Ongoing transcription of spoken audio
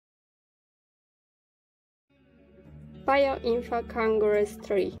Bioinfocongress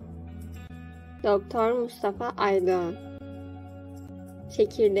III Doktor Mustafa Aydoğan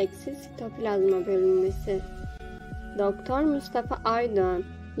Çekirdeksiz sitoplazma bölünmesi Doktor Mustafa Aydoğan,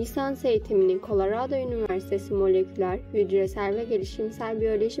 lisans eğitimini Colorado Üniversitesi Moleküler, Hücresel ve Gelişimsel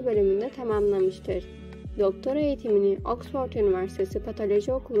Biyoloji bölümünde tamamlamıştır. Doktora eğitimini Oxford Üniversitesi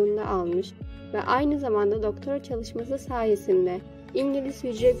Patoloji Okulu'nda almış ve aynı zamanda doktora çalışması sayesinde İngiliz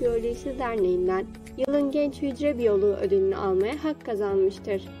Hücre Biyolojisi Derneği'nden Yılın Genç Hücre Biyoloğu ödülünü almaya hak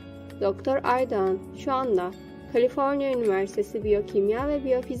kazanmıştır. Doktor Aydoğan şu anda Kaliforniya Üniversitesi Biyokimya ve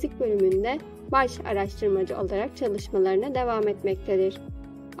Biyofizik bölümünde baş araştırmacı olarak çalışmalarına devam etmektedir.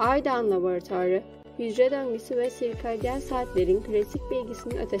 Aydoğan Laboratuvarı, hücre döngüsü ve sirkadyen saatlerin klasik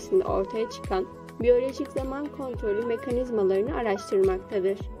bilgisinin ötesinde ortaya çıkan biyolojik zaman kontrolü mekanizmalarını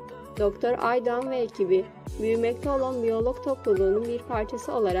araştırmaktadır. Doktor Aydoğan ve ekibi, büyümekte olan biyolog topluluğunun bir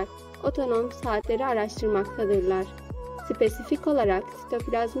parçası olarak otonom saatleri araştırmaktadırlar. Spesifik olarak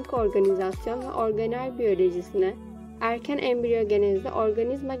sitoplazmik organizasyon ve organel biyolojisine, erken embriyogenezde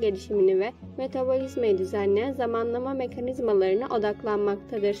organizma gelişimini ve metabolizmayı düzenleyen zamanlama mekanizmalarına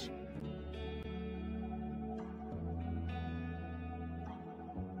odaklanmaktadır.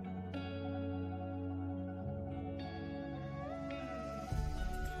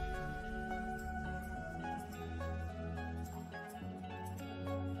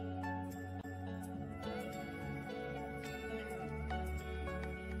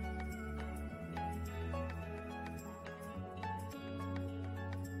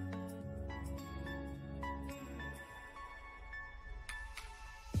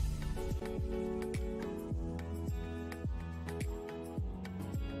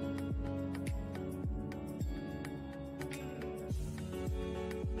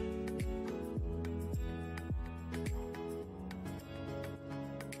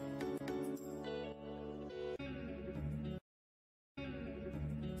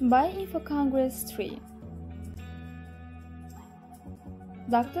 Bioinfocongress III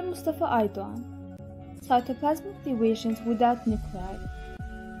Dr. Mustafa Aydoğan Cytoplasmic Divisions Without Nuclei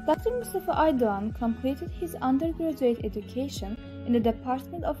Dr. Mustafa Aydoğan completed his undergraduate education in the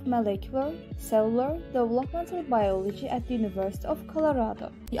Department of Molecular, Cellular, Developmental Biology at the University of Colorado.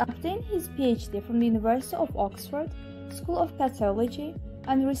 He obtained his PhD from the University of Oxford, School of Pathology,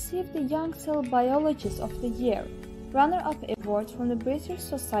 and received the Young Cell Biologist of the Year runner-up award from the British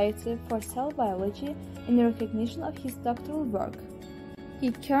Society for Cell Biology in recognition of his doctoral work.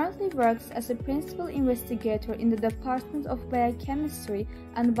 He currently works as a principal investigator in the Department of Biochemistry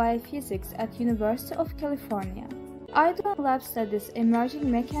and Biophysics at University of California. Aydoğan lab studies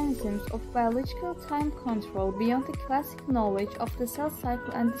emerging mechanisms of biological time control beyond the classic knowledge of the cell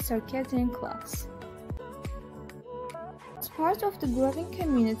cycle and the circadian clocks. As part of the growing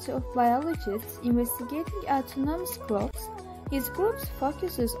community of biologists investigating autonomous clocks, his group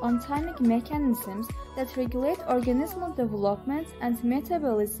focuses on timing mechanisms that regulate organismal development and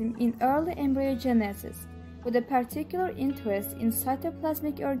metabolism in early embryogenesis, with a particular interest in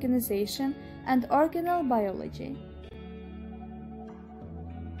cytoplasmic organization and organelle biology.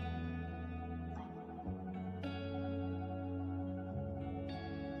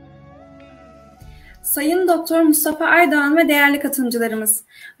 Sayın Doktor Mustafa Aydoğan ve değerli katılımcılarımız,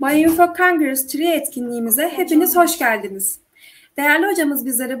 Bioinfocongress III etkinliğimize hepiniz hoş geldiniz. Değerli hocamız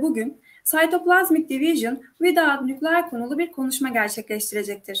bizlere bugün Cytoplasmic Division Without Nuclei konulu bir konuşma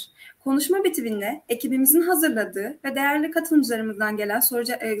gerçekleştirecektir. Konuşma bitiminde ekibimizin hazırladığı ve değerli katılımcılarımızdan gelen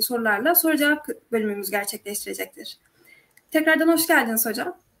sorularla soru cevap bölümümüz gerçekleştirecektir. Tekrardan hoş geldiniz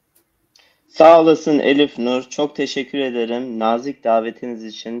hocam. Sağ olasın Elif Nur. Çok teşekkür ederim. Nazik davetiniz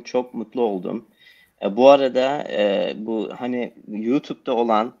için çok mutlu oldum. Bu arada bu hani YouTube'da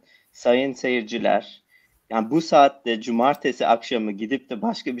olan sayın seyirciler, yani bu saatte cumartesi akşamı gidip de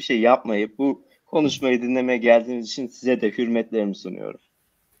başka bir şey yapmayıp bu konuşmayı dinlemeye geldiğiniz için size de hürmetlerimi sunuyorum.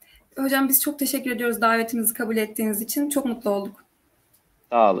 Hocam biz çok teşekkür ediyoruz davetimizi kabul ettiğiniz için. Çok mutlu olduk.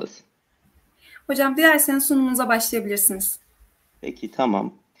 Sağ olasın. Hocam dilerseniz sunumunuza başlayabilirsiniz. Peki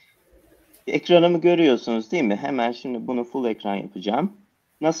tamam. Ekranımı görüyorsunuz değil mi? Hemen şimdi bunu full ekran yapacağım.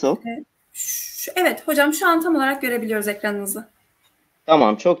 Nasıl? Evet hocam şu an tam olarak görebiliyoruz ekranınızı.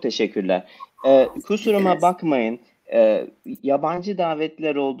 Tamam, çok teşekkürler. Kusuruma bakmayın. Yabancı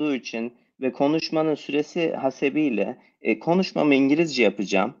davetler olduğu için ve konuşmanın süresi hasebiyle konuşmamı İngilizce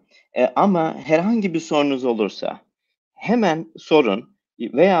yapacağım. Ama herhangi bir sorunuz olursa hemen sorun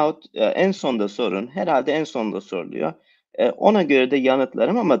veyahut en sonda sorun. Herhalde en sonda soruluyor. Ona göre de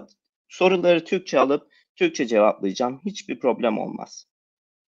yanıtlarım ama soruları Türkçe alıp Türkçe cevaplayacağım. Hiçbir problem olmaz.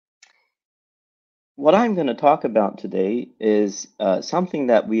 What I'm going to talk about today is something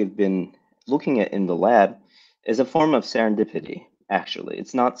that we have been looking at in the lab, is a form of serendipity, actually.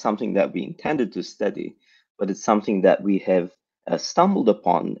 It's not something that we intended to study, but it's something that we have stumbled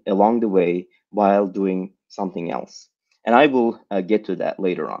upon along the way while doing something else. And I will get to that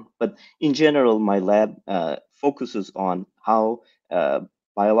later on. But in general, my lab focuses on how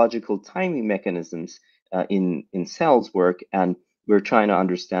biological timing mechanisms in cells work, and we're trying to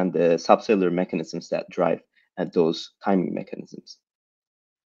understand the subcellular mechanisms that drive those timing mechanisms.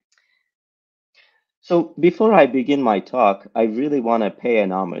 So before I begin my talk, I really want to pay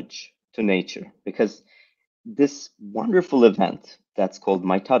an homage to nature, because this wonderful event that's called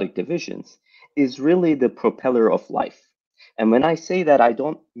mitotic divisions is really the propeller of life. And when I say that, I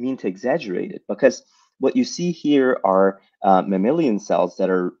don't mean to exaggerate it, because what you see here are mammalian cells that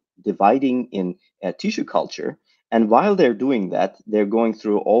are dividing in tissue culture. And while they're doing that, they're going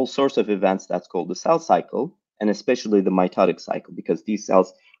through all sorts of events that's called the cell cycle, and especially the mitotic cycle, because these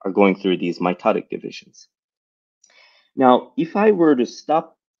cells are going through these mitotic divisions. Now, if I were to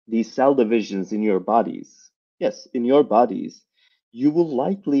stop these cell divisions in your bodies, yes, in your bodies, you will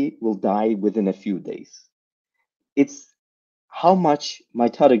likely die within a few days. It's how much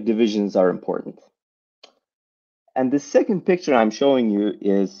mitotic divisions are important. And the second picture I'm showing you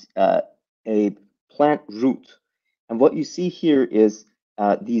is a plant root. And what you see here is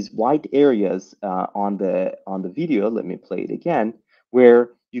these white areas on the video. Let me play it again, where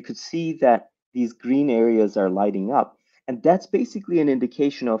you could see that these green areas are lighting up. And that's basically an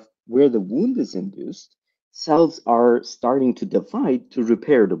indication of where the wound is induced. Cells are starting to divide to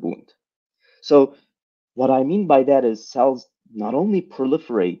repair the wound. So what I mean by that is cells not only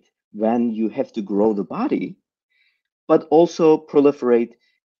proliferate when you have to grow the body, but also proliferate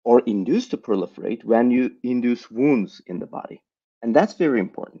or induce to proliferate when you induce wounds in the body. And that's very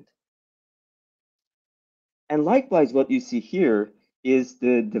important. And likewise, what you see here is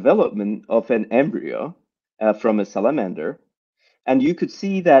the development of an embryo from a salamander. And you could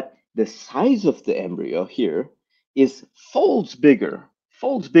see that the size of the embryo here is folds bigger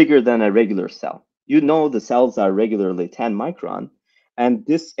than a regular cell. You know the cells are regularly 10 micron, and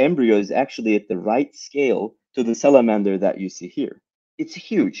this embryo is actually at the right scale to the salamander that you see here. It's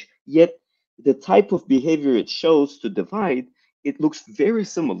huge, yet the type of behavior it shows to divide, it looks very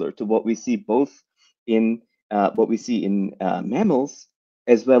similar to what we see both in mammals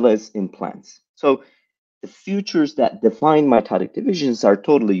as well as in plants. So the features that define mitotic divisions are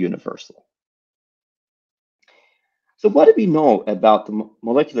totally universal. So what do we know about the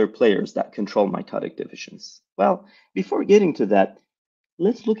molecular players that control mitotic divisions? Well, before getting to that,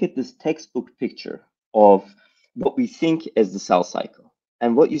 let's look at this textbook picture of what we think as the cell cycle.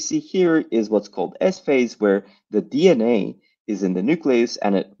 And what you see here is what's called S phase, where the DNA is in the nucleus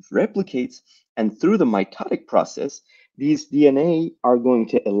and it replicates. And through the mitotic process, these DNA are going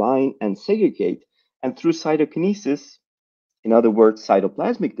to align and segregate. And through cytokinesis, in other words,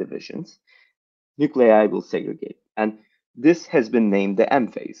 cytoplasmic divisions, nuclei will segregate. And this has been named the M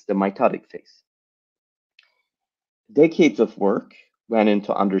phase, the mitotic phase. Decades of work went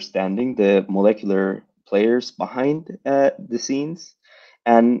into understanding the molecular players behind the scenes.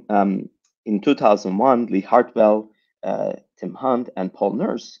 And in 2001, Lee Hartwell, Tim Hunt, and Paul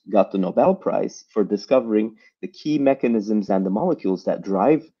Nurse got the Nobel Prize for discovering the key mechanisms and the molecules that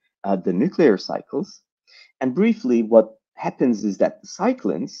drive the nuclear cycles. And briefly, what happens is that the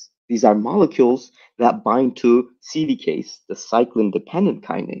cyclins, these are molecules that bind to CDKs, the cyclin-dependent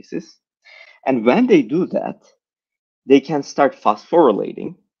kinases. And when they do that, they can start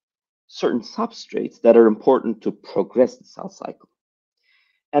phosphorylating certain substrates that are important to progress the cell cycle.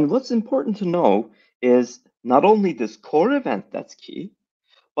 And what's important to know is not only this core event that's key,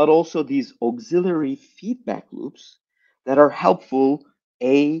 but also these auxiliary feedback loops that are helpful,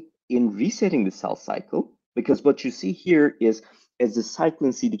 in resetting the cell cycle, because what you see here is as the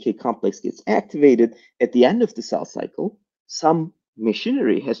cyclin CDK complex gets activated at the end of the cell cycle, some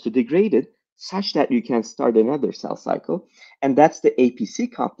machinery has to degrade it such that you can start another cell cycle. And that's the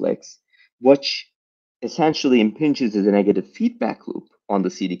APC complex, which essentially impinges as a negative feedback loop on the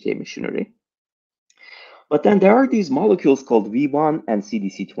CDK machinery. But then there are these molecules called V1 and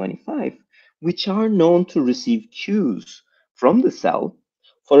CDC25, which are known to receive cues from the cell.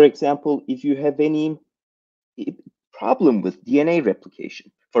 For example, if you have any problem with DNA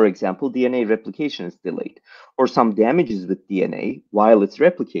replication, for example, DNA replication is delayed, or some damages with DNA while it's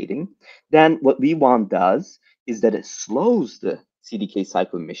replicating, then what V1 does is that it slows the CDK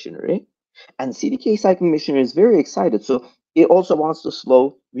cyclin machinery, and CDK cyclin machinery is very excited, so it also wants to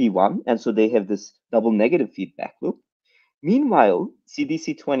slow V1, and so they have this double negative feedback loop. Meanwhile,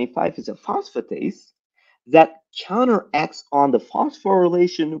 CDC25 is a phosphatase that counteracts on the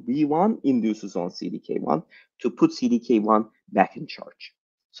phosphorylation V1 induces on CDK1 to put CDK1 back in charge.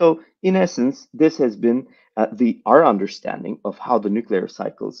 So in essence, this has been our understanding of how the nuclear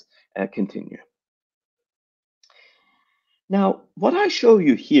cycles continue. Now, what I show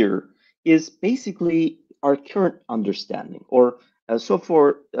you here is basically our current understanding, or so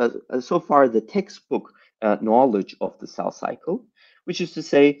far the textbook knowledge of the cell cycle, which is to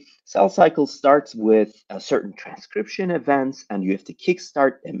say, cell cycle starts with certain transcription events, and you have to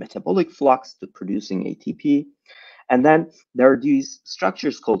kickstart a metabolic flux to producing ATP. And then there are these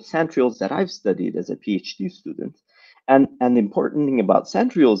structures called centrioles that I've studied as a PhD student. And the important thing about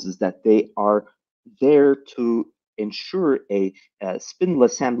centrioles is that they are there to ensure a spindle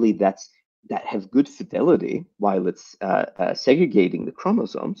assembly that have good fidelity while it's segregating the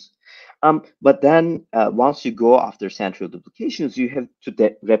chromosomes. But then once you go after centriole duplications, you have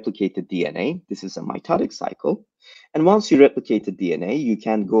to replicate the DNA. This is a mitotic cycle. And once you replicate the DNA, you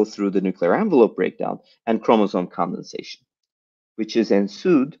can go through the nuclear envelope breakdown and chromosome condensation, which is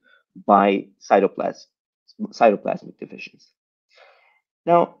ensued by cytoplasmic divisions.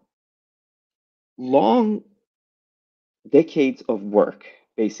 Now, long decades of work,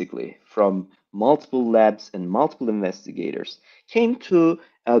 basically, from multiple labs and multiple investigators, came to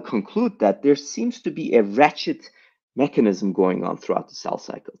conclude that there seems to be a ratchet mechanism going on throughout the cell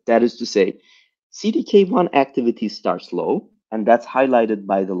cycle. That is to say, CDK1 activity starts low, and that's highlighted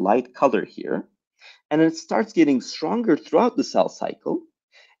by the light color here, and it starts getting stronger throughout the cell cycle.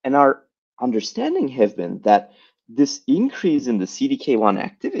 And our understanding has been that this increase in the CDK1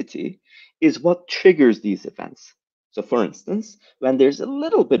 activity is what triggers these events. So for instance, when there's a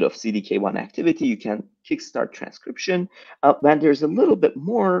little bit of CDK1 activity, you can kickstart transcription. When there's a little bit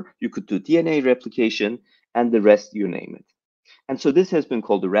more, you could do DNA replication, and the rest, you name it. And so this has been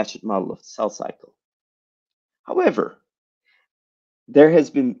called the ratchet model of the cell cycle. However, there has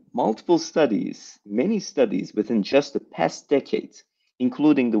been multiple studies, many studies within just the past decades,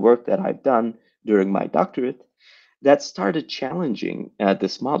 including the work that I've done during my doctorate, that started challenging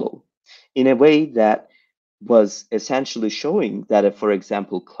this model in a way that was essentially showing that if, for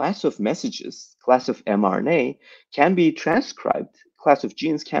example, class of messages, class of mRNA can be transcribed, class of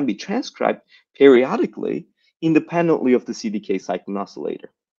genes can be transcribed periodically independently of the CDK cyclin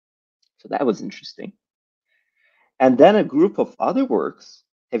oscillator. So that was interesting. And then a group of other works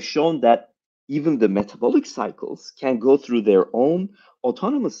have shown that even the metabolic cycles can go through their own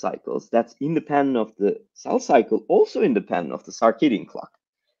autonomous cycles that's independent of the cell cycle, also independent of the circadian clock.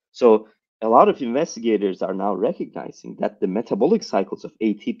 So a lot of investigators are now recognizing that the metabolic cycles of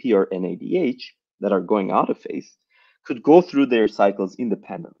ATP or NADH that are going out of phase could go through their cycles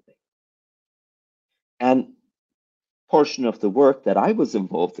independently. And portion of the work that I was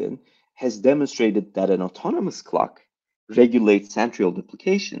involved in has demonstrated that an autonomous clock regulates centriole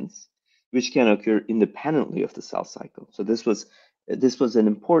duplications, which can occur independently of the cell cycle. So this was an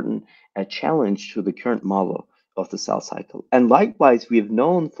important challenge to the current model of the cell cycle. And likewise, we have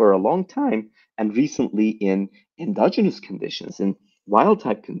known for a long time, and recently in endogenous conditions, in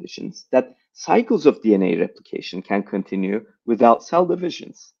wild-type conditions, that cycles of DNA replication can continue without cell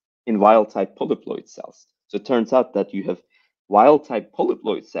divisions in wild-type polyploid cells. So it turns out that you have wild-type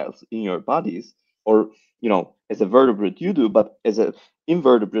polyploid cells in your bodies, or, as a vertebrate you do, but as an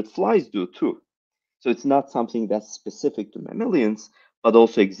invertebrate flies do too. So it's not something that's specific to mammalians, but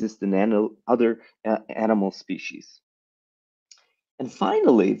also exists in other animal species. And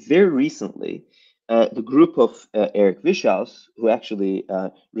finally, very recently, the group of Eric Wishaus, who actually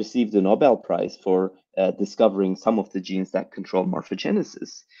received the Nobel Prize for discovering some of the genes that control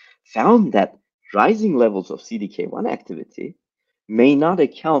morphogenesis, found that rising levels of CDK1 activity may not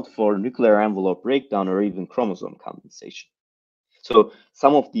account for nuclear envelope breakdown or even chromosome condensation. So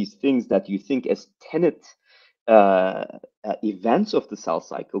some of these things that you think as tenet events of the cell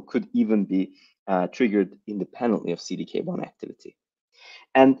cycle could even be triggered independently of CDK1 activity.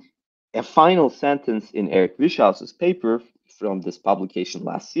 And a final sentence in Eric Wishaus's paper from this publication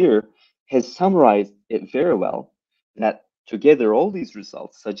last year has summarized it very well, that together all these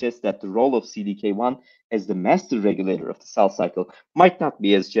results suggest that the role of CDK1 as the master regulator of the cell cycle might not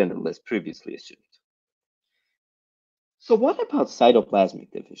be as general as previously assumed. So what about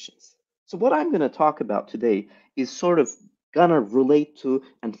cytoplasmic divisions? So what I'm going to talk about today is sort of going to relate to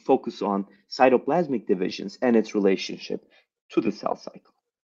and focus on cytoplasmic divisions and its relationship to the cell cycle.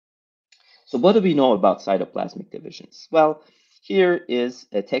 So what do we know about cytoplasmic divisions? Well, here is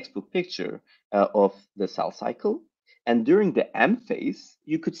a textbook picture of the cell cycle. And during the M phase,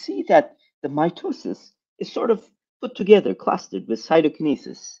 you could see that the mitosis is sort of put together, clustered with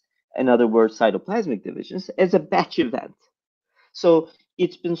cytokinesis in other words, cytoplasmic divisions, as a batch event. So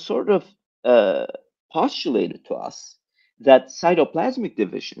it's been sort of postulated to us that cytoplasmic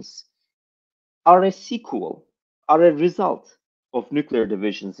divisions are a sequel, are a result of nuclear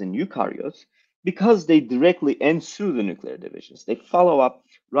divisions in eukaryotes because they directly ensue the nuclear divisions. They follow up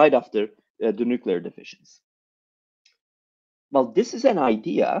right after the nuclear divisions. Well, this is an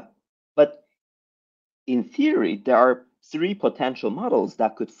idea, but in theory, there are 3 potential models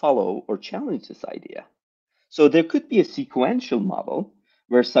that could follow or challenge this idea. So there could be a sequential model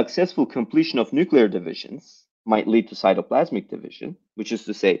where successful completion of nuclear divisions might lead to cytoplasmic division, which is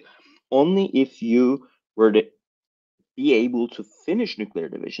to say, only if you were to be able to finish nuclear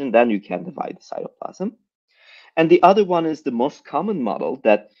division, then you can divide the cytoplasm. And the other one is the most common model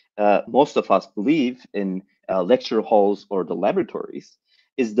that most of us believe in lecture halls or the laboratories,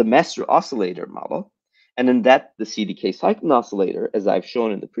 is the master oscillator model. And in that, the CDK cyclin oscillator, as I've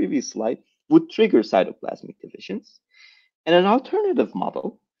shown in the previous slide, would trigger cytoplasmic divisions. And an alternative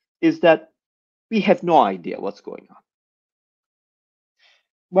model is that we have no idea what's going on.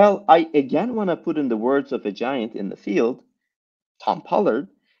 Well, I again want to put in the words of a giant in the field, Tom Pollard,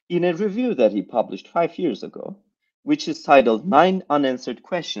 in a review that he published 5 years ago, which is titled 9 Unanswered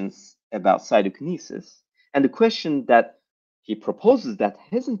Questions About Cytokinesis. And the question that he proposes that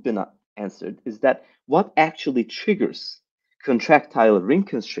hasn't been answered is that what actually triggers contractile ring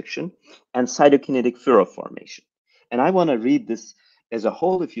constriction and cytokinetic furrow formation? And I want to read this as a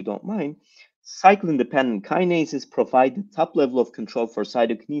whole, if you don't mind. Cyclin-dependent kinases provide the top level of control for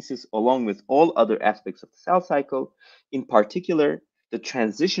cytokinesis along with all other aspects of the cell cycle. In particular, the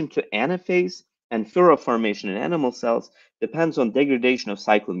transition to anaphase and furrow formation in animal cells depends on degradation of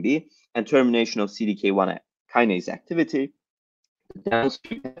cyclin B and termination of CDK1 kinase activity. The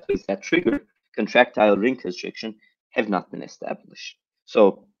downstream pathways that trigger contractile ring constriction have not been established.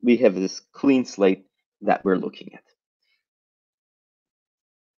 So we have this clean slate that we're looking at.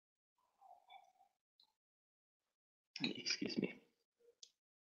 Excuse me.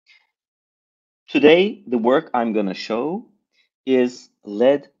 Today, the work I'm going to show is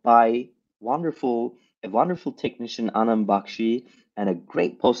led by a wonderful technician, Anam Bakshi, and a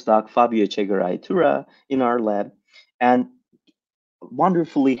great postdoc, Fabio Chegaray-Tura, in our lab, and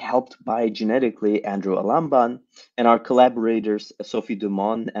wonderfully helped by genetically Andrew Alamban and our collaborators, Sophie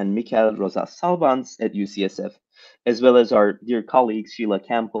Dumont and Mikael Rosas Salvans at UCSF, as well as our dear colleagues, Sheila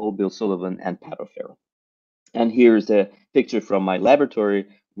Campbell, Bill Sullivan, and Pat O'Farrell. And here's a picture from my laboratory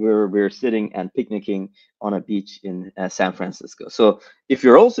where we're sitting and picnicking on a beach in San Francisco. So if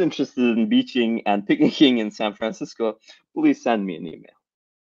you're also interested in beaching and picnicking in San Francisco, please send me an email.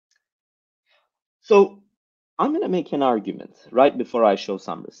 So I'm going to make an argument right before I show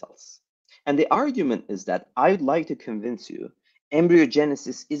some results. And the argument is that I'd like to convince you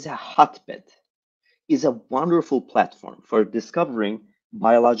embryogenesis is a hotbed, is a wonderful platform for discovering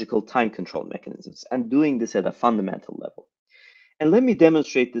biological time control mechanisms and doing this at a fundamental level. And let me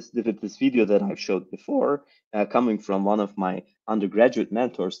demonstrate this with this video that I've showed before, coming from one of my undergraduate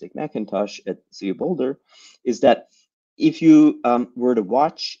mentors, Dick McIntosh at CU Boulder, is that if you were to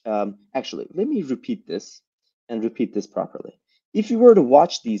watch, actually, let me repeat this and repeat this properly. If you were to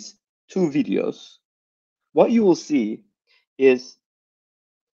watch these 2 videos, what you will see is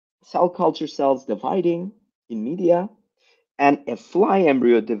cell culture cells dividing in media and a fly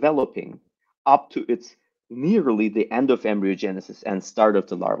embryo developing up to its nearly the end of embryogenesis and start of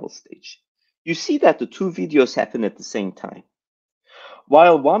the larval stage. You see that the 2 videos happen at the same time.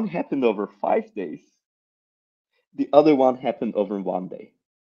 While one happened over 5 days, the other one happened over 1 day.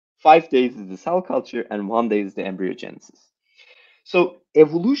 5 days is the cell culture and 1 day is the embryogenesis. So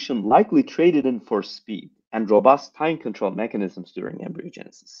evolution likely traded in for speed and robust time control mechanisms during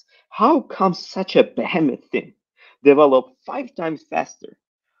embryogenesis. How come such a behemoth thing developed 5 times faster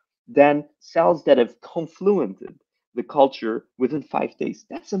than cells that have confluented the culture within 5 days?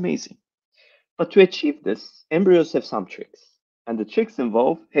 That's amazing. But to achieve this, embryos have some tricks. And the tricks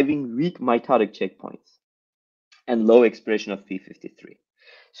involve having weak mitotic checkpoints and low expression of p53.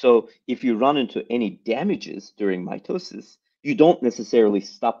 So if you run into any damages during mitosis, you don't necessarily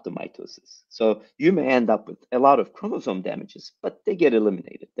stop the mitosis. So you may end up with a lot of chromosome damages, but they get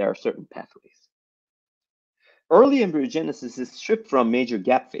eliminated. There are certain pathways. Early embryogenesis is stripped from major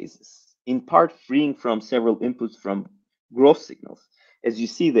gap phases, in part freeing from several inputs from growth signals. As you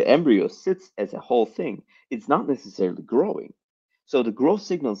see, the embryo sits as a whole thing. It's not necessarily growing. So the growth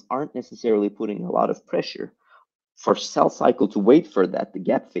signals aren't necessarily putting a lot of pressure for cell cycle to wait for that, the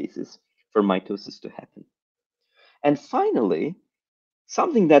gap phases, for mitosis to happen. And finally,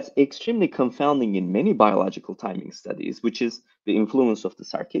 something that's extremely confounding in many biological timing studies, which is the influence of the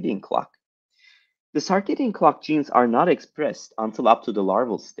circadian clock. The circadian clock genes are not expressed until up to the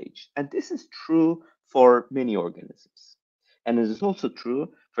larval stage, and this is true for many organisms. And it is also true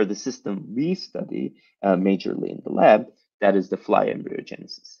for the system we study majorly in the lab, that is the fly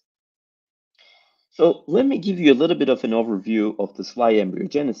embryogenesis. So let me give you a little bit of an overview of the fly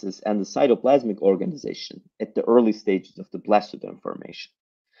embryogenesis and the cytoplasmic organization at the early stages of the blastoderm formation.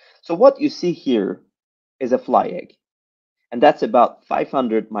 So what you see here is a fly egg, and that's about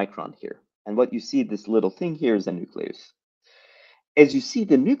 500 micron here. And what you see, this little thing here, is a nucleus. As you see,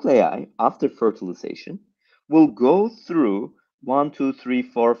 the nuclei after fertilization will go through 1, 2, 3,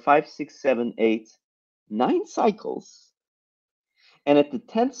 4, 5, 6, 7, 8, 9 cycles. And at the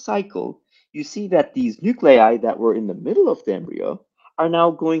 10th cycle, you see that these nuclei that were in the middle of the embryo are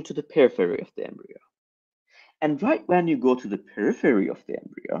now going to the periphery of the embryo. And right when you go to the periphery of the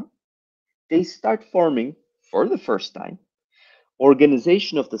embryo, they start forming, for the first time,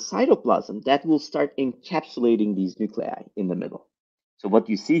 organization of the cytoplasm that will start encapsulating these nuclei in the middle. So what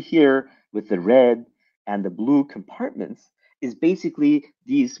you see here with the red and the blue compartments is basically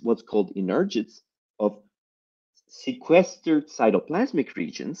these what's called energets of sequestered cytoplasmic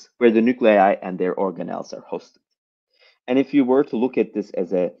regions where the nuclei and their organelles are hosted. And if you were to look at this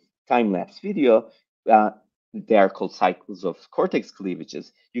as a time-lapse video, they are called cycles of cortex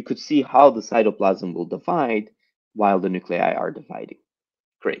cleavages. You could see how the cytoplasm will divide while the nuclei are dividing.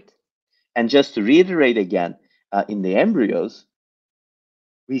 Great. And just to reiterate again, in the embryos,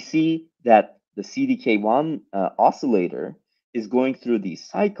 we see that the CDK1 oscillator is going through these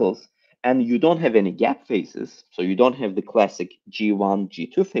cycles, and you don't have any gap phases, so you don't have the classic G1,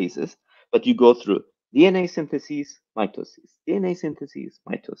 G2 phases, but you go through DNA synthesis, mitosis, DNA synthesis,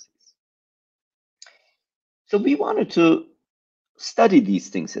 mitosis. So we wanted to study these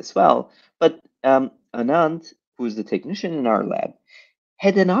things as well, but Anand, who is the technician in our lab,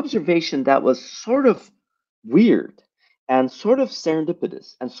 had an observation that was sort of weird and sort of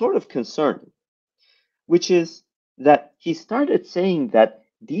serendipitous and sort of concerning, which is that he started saying that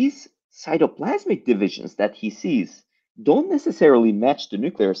these cytoplasmic divisions that he sees don't necessarily match the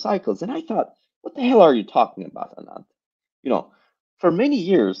nuclear cycles. And I thought, what the hell are you talking about, Anand? You know, for many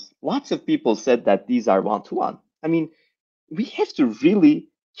years, lots of people said that these are one-to-one. I mean, we have to really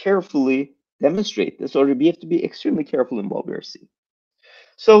carefully demonstrate this, or we have to be extremely careful in what we're seeing.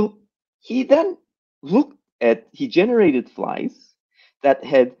 So he then he generated flies that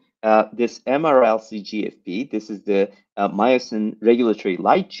had this MRLC-GFP. This is the myosin regulatory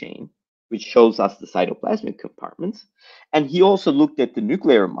light chain, which shows us the cytoplasmic compartments. And he also looked at the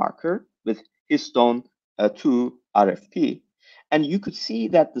nuclear marker with histone 2 RFP. And you could see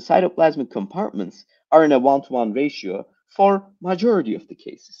that the cytoplasmic compartments are in a 1-to-1 ratio for majority of the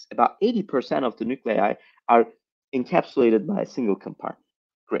cases. About 80% of the nuclei are encapsulated by a single compartment.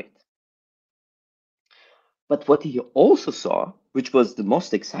 Great. But what he also saw, which was the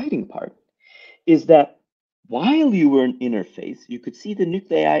most exciting part, is that while you were in interphase, you could see the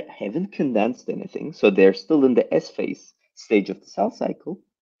nuclei haven't condensed anything, so they're still in the S phase stage of the cell cycle.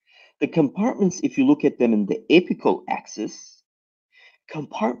 The compartments, if you look at them in the apical axis,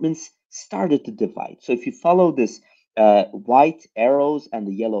 compartments started to divide. So if you follow this white arrows and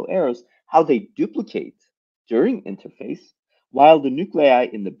the yellow arrows, how they duplicate during interphase, while the nuclei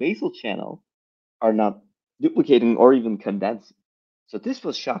in the basal channel are not duplicating or even condensing. So this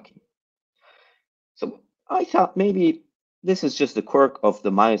was shocking. So I thought maybe this is just a quirk of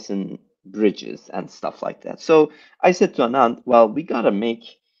the myosin bridges and stuff like that. So I said to Anand, well, we got to make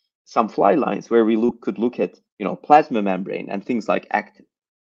some fly lines where we could look at, plasma membrane and things like actin.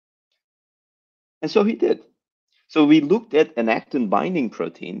 And so he did. So we looked at an actin binding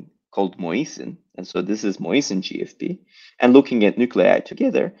protein called myosin. And so this is myosin GFP, and looking at nuclei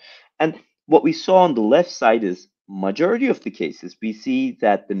together. And what we saw on the left side is majority of the cases, we see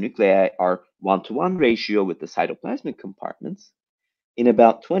that the nuclei are 1-to-1 ratio with the cytoplasmic compartments. In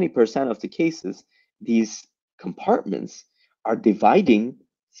about 20% of the cases, these compartments are dividing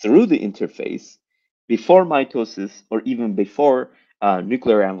through the interphase before mitosis or even before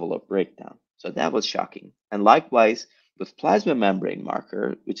nuclear envelope breakdown. So that was shocking. And likewise, with plasma membrane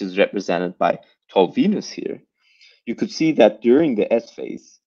marker, which is represented by tau Venus here, you could see that during the S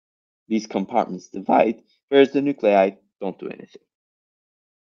phase, these compartments divide, whereas the nuclei don't do anything.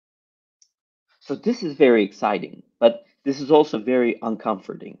 So this is very exciting, but this is also very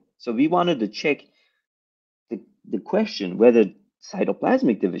uncomforting. So we wanted to check the question whether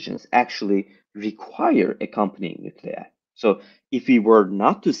cytoplasmic divisions actually require accompanying nuclei. So if we were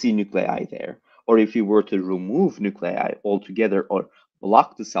not to see nuclei there, or if we were to remove nuclei altogether or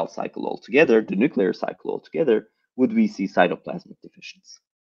block the cell cycle altogether, the nuclear cycle altogether, would we see cytoplasmic divisions?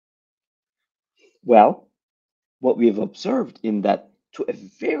 Well, what we've observed in that to a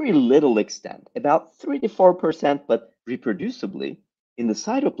very little extent, about 3 to 4%, but reproducibly in the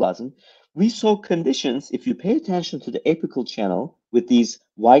cytoplasm, we saw conditions, if you pay attention to the apical channel with these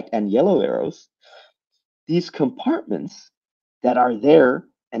white and yellow arrows, these compartments that are there,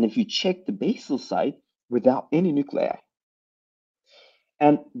 and if you check the basal site, without any nuclei.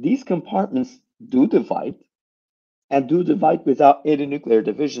 And these compartments do divide, and do divide without any nuclear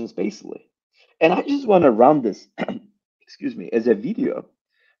divisions basally. And I just want to run this, excuse me, as a video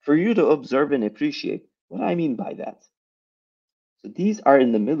for you to observe and appreciate what I mean by that. So these are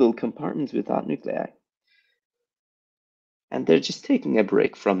in the middle compartments without nuclei. And they're just taking a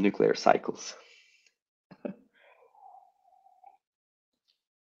break from nuclear cycles.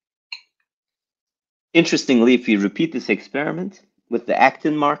 Interestingly, if we repeat this experiment with the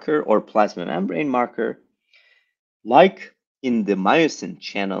actin marker or plasma membrane marker, like in the myosin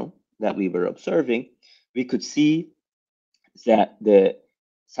channel that we were observing, we could see that the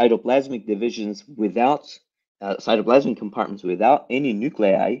cytoplasmic divisions without cytoplasmic compartments without any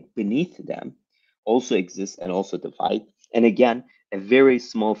nuclei beneath them also exist and also divide. And again, a very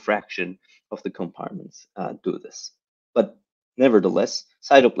small fraction of the compartments do this. But nevertheless,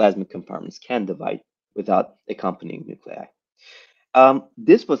 cytoplasmic compartments can divide without accompanying nuclei.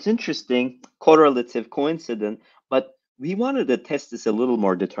 This was interesting, correlative, coincident, but we wanted to test this a little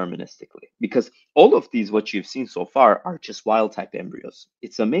more deterministically because all of these, what you've seen so far, are just wild-type embryos.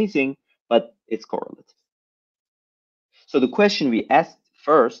 It's amazing, but it's correlative. So the question we asked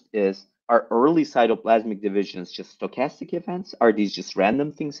first is, are early cytoplasmic divisions just stochastic events? Are these just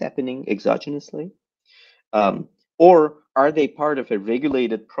random things happening exogenously? Or are they part of a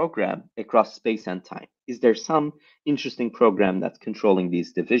regulated program across space and time? Is there some interesting program that's controlling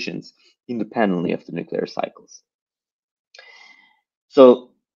these divisions independently of the nuclear cycles?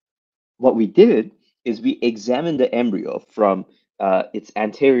 So what we did is we examined the embryo from its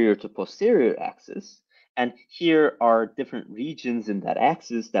anterior to posterior axis. And here are different regions in that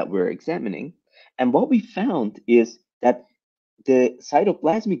axis that we're examining. And what we found is that the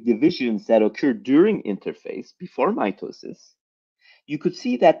cytoplasmic divisions that occur during interphase before mitosis, you could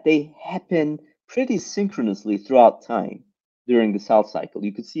see that they happen pretty synchronously throughout time during the cell cycle.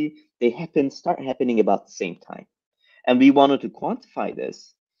 You could see they start happening about the same time. And we wanted to quantify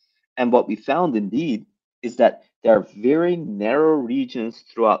this. And what we found indeed is that there are very narrow regions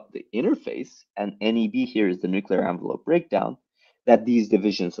throughout the interface, and NEB here is the nuclear envelope breakdown, that these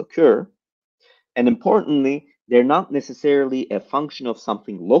divisions occur. And importantly, they're not necessarily a function of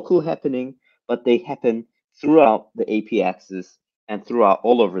something local happening, but they happen throughout the AP axis and throughout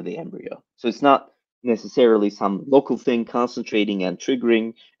all over the embryo. So it's not necessarily some local thing concentrating and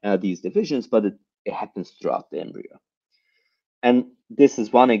triggering these divisions, but it happens throughout the embryo. And this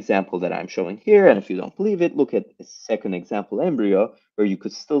is one example that I'm showing here. And if you don't believe it, look at a second example embryo where you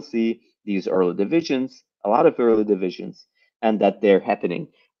could still see these early divisions, a lot of early divisions, and that they're happening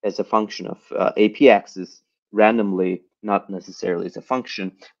as a function of AP axis randomly, not necessarily as a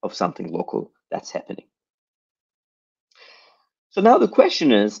function of something local that's happening. So now the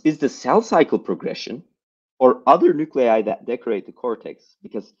question is the cell cycle progression or other nuclei that decorate the cortex?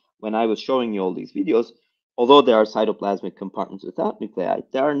 Because when I was showing you all these videos, although there are cytoplasmic compartments without nuclei,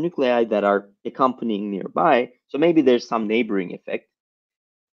 there are nuclei that are accompanying nearby. So maybe there's some neighboring effect.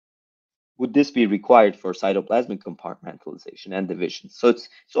 Would this be required for cytoplasmic compartmentalization and division? So it's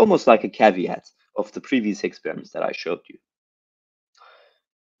almost like a caveat of the previous experiments that I showed you.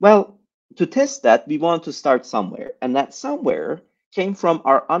 Well, to test that, we want to start somewhere. And that somewhere came from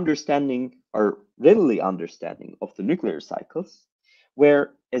our understanding, our readily understanding of the nuclear cycles,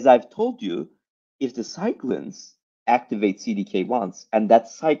 where, as I've told you, if the cyclins activate CDK1s, and that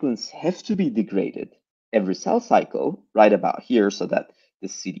cyclins have to be degraded every cell cycle, right about here, so that the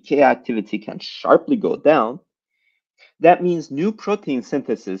CDK activity can sharply go down, that means new protein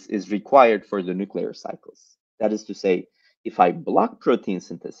synthesis is required for the nuclear cycles. That is to say, if I block protein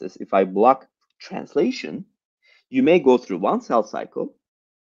synthesis, if I block translation, you may go through one cell cycle,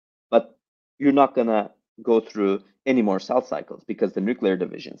 but you're not going to go through any more cell cycles because the nuclear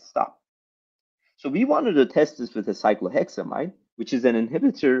divisions stop. So we wanted to test this with a cyclohexamide, which is an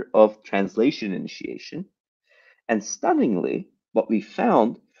inhibitor of translation initiation. And stunningly, what we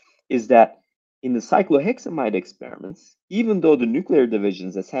found is that in the cyclohexamide experiments, even though the nuclear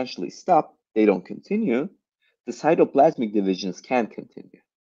divisions essentially stop, they don't continue, the cytoplasmic divisions can continue.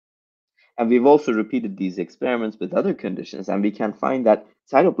 And we've also repeated these experiments with other conditions, and we can find that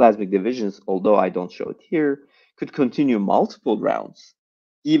cytoplasmic divisions, although I don't show it here, could continue multiple rounds,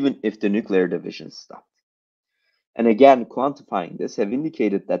 even if the nuclear divisions stopped. and again quantifying this, have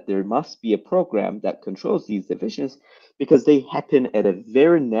indicated that there must be a program that controls these divisions because they happen at a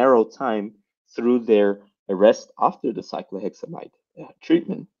very narrow time through their arrest after the cyclohexamide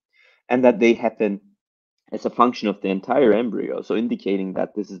treatment, and that they happen as a function of the entire embryo, so indicating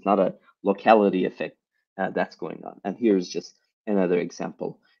that this is not a locality effect that's going on. And here's just another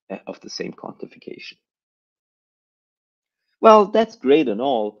example of the same quantification. Well, that's great and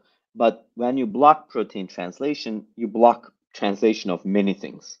all, but when you block protein translation, you block translation of many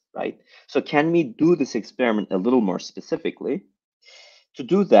things, right? So can we do this experiment a little more specifically? To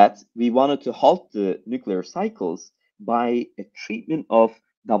do that, we wanted to halt the nuclear cycles by a treatment of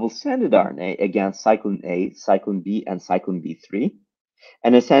double-stranded RNA against cyclin A, cyclin B, and cyclin B3,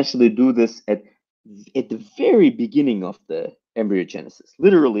 and essentially do this at the very beginning of the embryogenesis,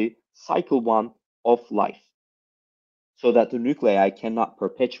 literally cycle 1 of life, so that the nuclei cannot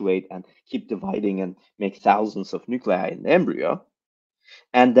perpetuate and keep dividing and make thousands of nuclei in the embryo.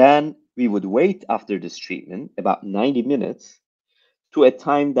 And then we would wait after this treatment about 90 minutes to a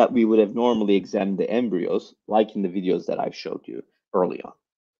time that we would have normally examined the embryos, like in the videos that I've showed you early on.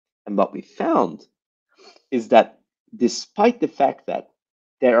 And what we found is that despite the fact that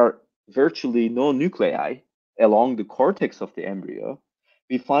there are virtually no nuclei along the cortex of the embryo,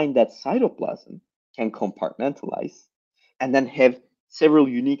 we find that cytoplasm can compartmentalize and then have several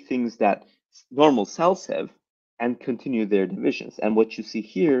unique things that normal cells have and continue their divisions. And what you see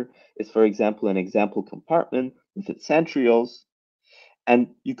here is, for example, an example compartment with its centrioles.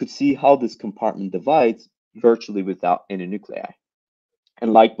 And you could see how this compartment divides virtually without any nuclei.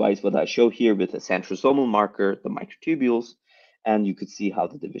 And likewise, what I show here with a centrosomal marker, the microtubules, and you could see how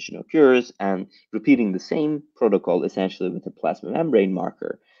the division occurs, and repeating the same protocol essentially with a plasma membrane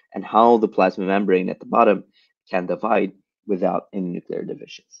marker, and how the plasma membrane at the bottom can divide without any nuclear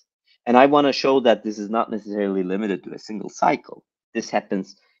divisions. And I want to show that this is not necessarily limited to a single cycle. This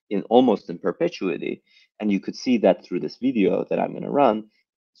happens almost in perpetuity, and you could see that through this video that I'm going to run.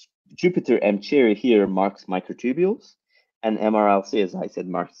 Jupiter M. Cherry here marks microtubules, and MRLC, as I said,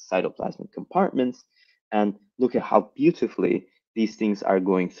 marks cytoplasmic compartments. And look at how beautifully these things are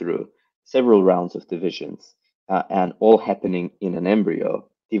going through several rounds of divisions and all happening in an embryo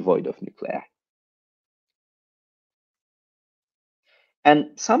devoid of nuclei.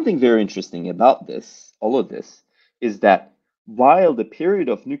 And something very interesting about this, all of this, is that while the period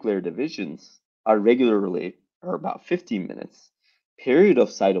of nuclear divisions are about 15 minutes, period of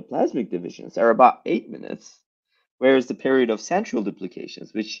cytoplasmic divisions are about 8 minutes, whereas the period of central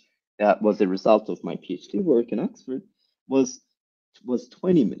duplications, which was the result of my PhD work in Oxford, was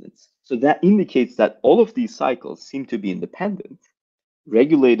 20 minutes. So that indicates that all of these cycles seem to be independent,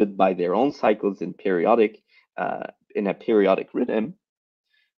 regulated by their own cycles in a periodic rhythm,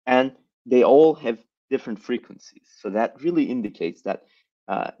 and they all have different frequencies. So that really indicates that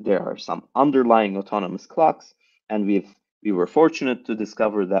there are some underlying autonomous clocks, and we were fortunate to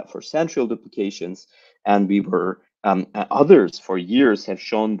discover that for central duplications, and we were others for years have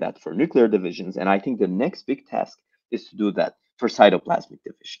shown that for nuclear divisions, and I think the next big task is to do that for cytoplasmic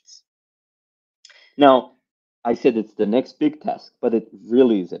divisions. Now, I said it's the next big task, but it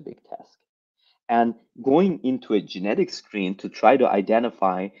really is a big task. And going into a genetic screen to try to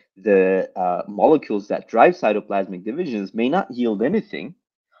identify the molecules that drive cytoplasmic divisions may not yield anything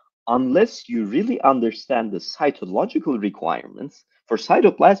unless you really understand the cytological requirements for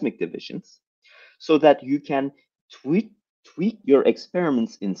cytoplasmic divisions, so that you can tweak your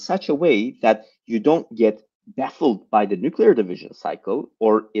experiments in such a way that you don't get baffled by the nuclear division cycle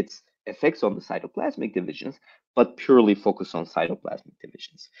or its effects on the cytoplasmic divisions, but purely focus on cytoplasmic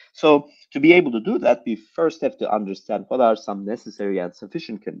divisions. So to be able to do that, we first have to understand what are some necessary and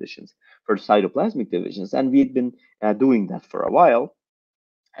sufficient conditions for cytoplasmic divisions. And we've been doing that for a while.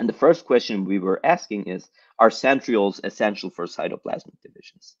 And the first question we were asking is, are centrioles essential for cytoplasmic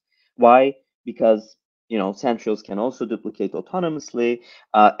divisions? Why? Because centrioles can also duplicate autonomously.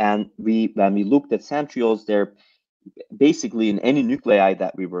 And when we looked at centrioles, they're basically in any nuclei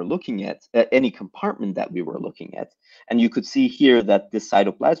that we were looking at, any compartment that we were looking at. And you could see here that this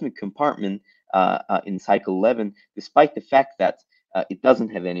cytoplasmic compartment in cycle 11, despite the fact that it doesn't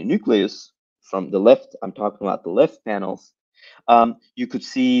have any nucleus from the left, I'm talking about the left panels, you could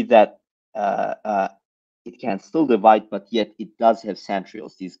see that it can still divide, but yet it does have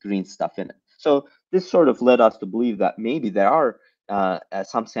centrioles, these green stuff in it. So this sort of led us to believe that maybe there are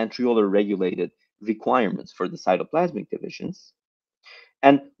some centriolar regulated requirements for the cytoplasmic divisions.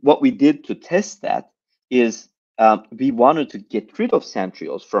 And what we did to test that is we wanted to get rid of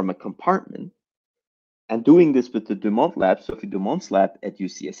centrioles from a compartment, and doing this with the Dumont lab, Sophie Dumont's lab at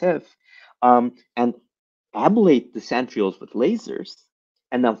UCSF, and ablate the centrioles with lasers,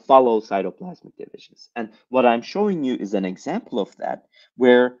 and then follow cytoplasmic divisions. And what I'm showing you is an example of that,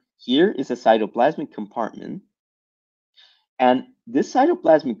 where here is a cytoplasmic compartment. And this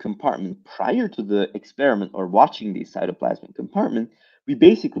cytoplasmic compartment, prior to the experiment or watching these cytoplasmic compartment, we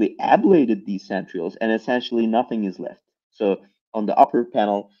basically ablated these centrioles and essentially nothing is left. So on the upper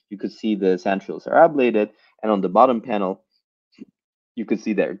panel, you could see the centrioles are ablated, and on the bottom panel, you could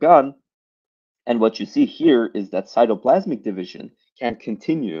see they're gone. And what you see here is that cytoplasmic division can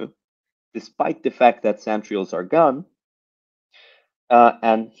continue despite the fact that centrioles are gone.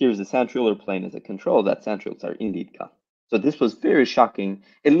 And here's the centriolar plane as a control that centrioles are indeed gone. So this was very shocking,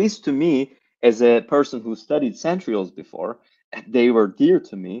 at least to me, as a person who studied centrioles before. They were dear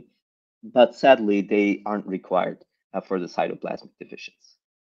to me, but sadly they aren't required for the cytoplasmic divisions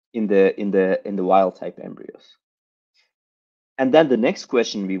in the wild type embryos. And then the next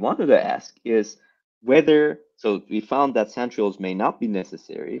question we wanted to ask is whether, so we found that centrioles may not be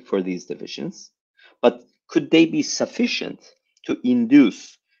necessary for these divisions, but could they be sufficient to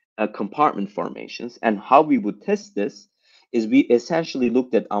induce compartment formations? And how we would test this is we essentially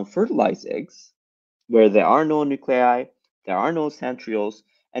looked at unfertilized eggs where there are no nuclei, there are no centrioles,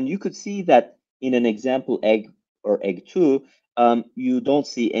 and you could see that in an example egg or egg 2, you don't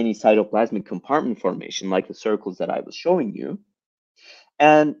see any cytoplasmic compartment formation like the circles that I was showing you.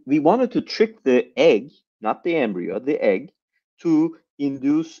 And we wanted to trick the egg, not the embryo, the egg, to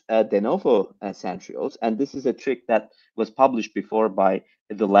induce de novo centrioles. And this is a trick that was published before by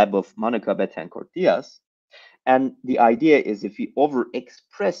the lab of Monica Betancourt-Diaz. And the idea is if we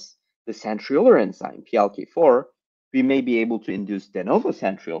overexpress the centriolar enzyme, PLK4, we may be able to induce de novo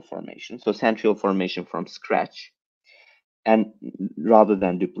centriole formation, so centriole formation from scratch, and rather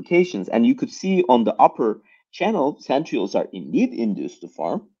than duplications. And you could see on the upper channel, centrioles are indeed induced to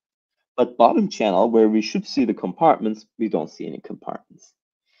form, but bottom channel, where we should see the compartments, we don't see any compartments.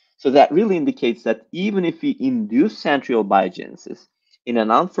 So that really indicates that even if we induce centriole biogenesis in an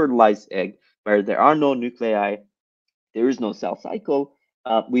unfertilized egg where there are no nuclei, there is no cell cycle,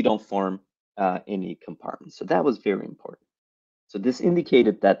 we don't form any compartments. So that was very important. So this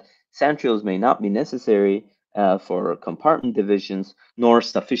indicated that centrioles may not be necessary for compartment divisions, nor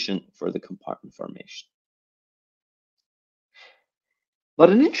sufficient for the compartment formation. But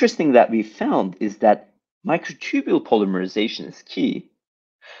an interesting that we found is that microtubule polymerization is key,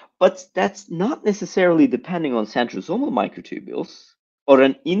 but that's not necessarily depending on centrosomal microtubules or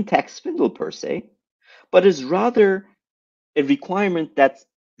an intact spindle per se, but is rather a requirement that's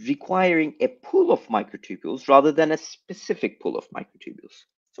requiring a pool of microtubules rather than a specific pool of microtubules.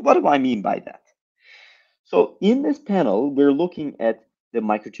 So what do I mean by that? So in this panel, we're looking at the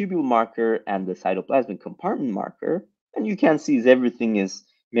microtubule marker and the cytoplasmic compartment marker, and you can see everything is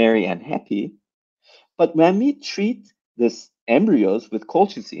merry and happy. But when we treat these embryos with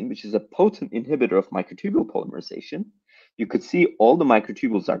colchicine, which is a potent inhibitor of microtubule polymerization, you could see all the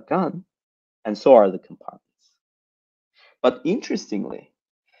microtubules are gone, and so are the compartments. But interestingly,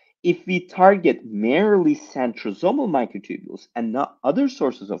 if we target merely centrosomal microtubules and not other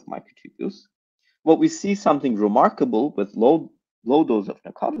sources of microtubules, what we see something remarkable with low dose of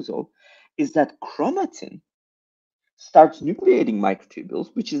nacatazole is that chromatin starts nucleating microtubules,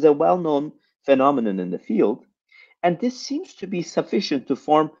 which is a well-known phenomenon in the field. And this seems to be sufficient to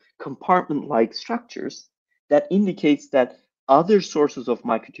form compartment-like structures that indicates that other sources of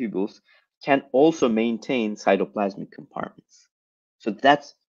microtubules can also maintain cytoplasmic compartments. So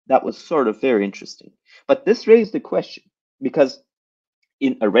that was sort of very interesting. But this raised the question, because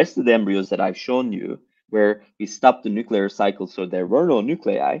in arrested embryos that I've shown you, where we stopped the nuclear cycle so there were no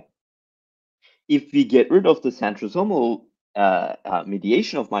nuclei, if we get rid of the centrosomal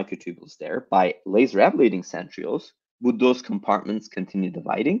mediation of microtubules there by laser ablating centrioles, would those compartments continue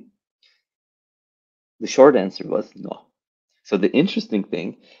dividing? The short answer was no. So the interesting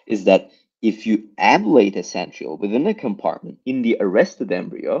thing is that if you ablate a centriole within a compartment in the arrested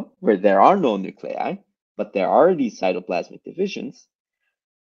embryo, where there are no nuclei, but there are these cytoplasmic divisions,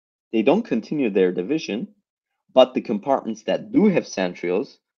 they don't continue their division, but the compartments that do have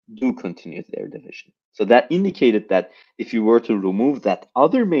centrioles do continue their division. So that indicated that if you were to remove that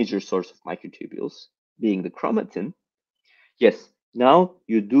other major source of microtubules, being the chromatin, yes, now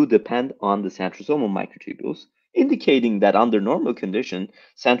you do depend on the centrosomal microtubules, indicating that under normal condition,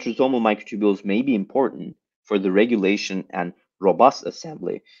 centrosomal microtubules may be important for the regulation and robust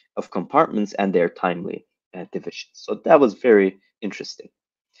assembly of compartments and their timely divisions. So that was very interesting.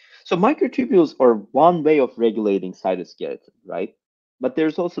 So microtubules are one way of regulating cytoskeleton, right? But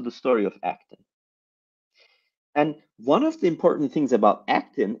there's also the story of actin. And one of the important things about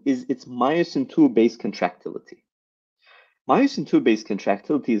actin is its myosin II-based contractility. Myosin II-based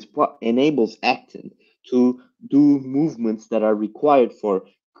contractility is what enables actin to do movements that are required for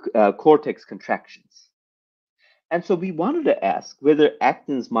cortex contractions. And so we wanted to ask whether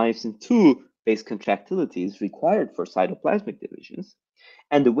actin's myosin II-based contractility is required for cytoplasmic divisions.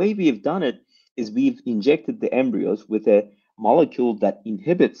 And the way we have done it is we've injected the embryos with a molecule that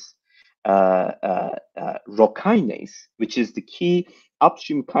inhibits rhokinase, which is the key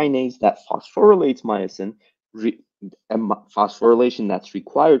upstream kinase that phosphorylates myosin, phosphorylation that's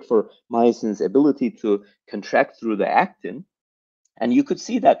required for myosin's ability to contract through the actin. And you could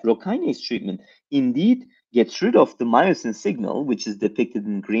see that rhokinase treatment indeed gets rid of the myosin signal, which is depicted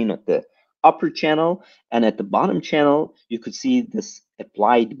in green at the upper channel, and at the bottom channel, you could see this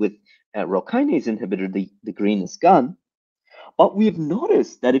applied with a rhokinase inhibitor, the green is gone. But we've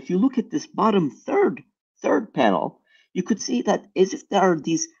noticed that if you look at this bottom third panel, you could see that as if there are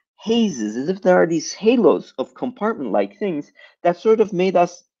these hazes, as if there are these halos of compartment-like things that sort of made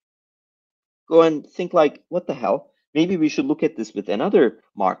us go and think like, what the hell? Maybe we should look at this with another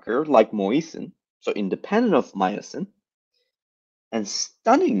marker like myosin, so independent of myosin. And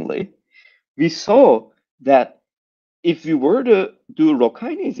stunningly, we saw that if we were to do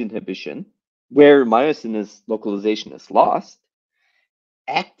rhokinase inhibition, where myosin localization is lost,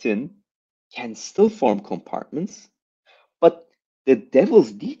 actin can still form compartments, but the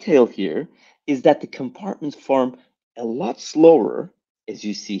devil's detail here is that the compartments form a lot slower. As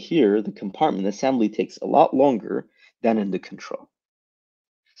you see here, the compartment assembly takes a lot longer than in the control.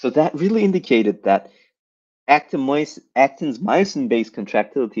 So that really indicated that actin's myosin-based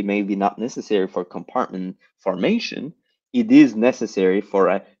contractility may be not necessary for compartment formation. It is necessary for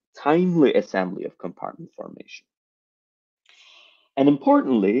a timely assembly of compartment formation. And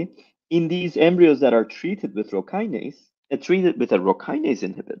importantly, in these embryos that are treated with rhokinase, treated with a rhokinase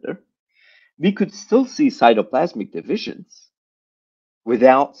inhibitor, we could still see cytoplasmic divisions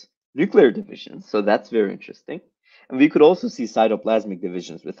without nuclear divisions. So that's very interesting. And we could also see cytoplasmic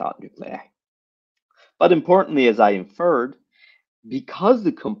divisions without nuclei. But importantly, as I inferred, because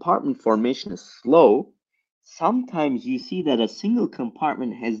the compartment formation is slow, sometimes you see that a single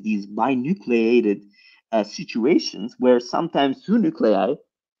compartment has these binucleated situations where sometimes two nuclei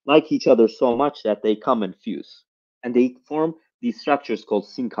like each other so much that they come and fuse. And they form these structures called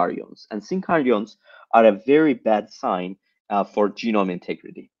synkaryons. And synkaryons are a very bad sign for genome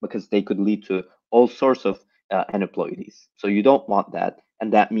integrity because they could lead to all sorts of aneuploidies. So you don't want that.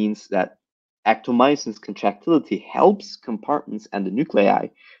 And that means that actomyosin's contractility helps compartments and the nuclei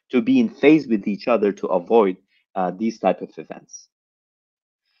to be in phase with each other to avoid these type of events.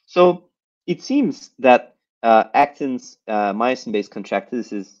 So it seems that actin's myosin-based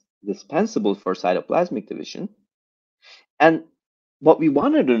contractility is dispensable for cytoplasmic division. And what we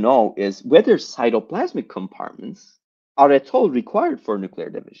wanted to know is whether cytoplasmic compartments are at all required for nuclear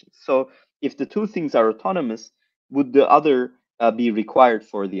division. So if the two things are autonomous, would the other be required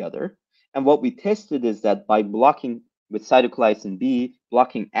for the other? And what we tested is that by blocking with cytokeratin B,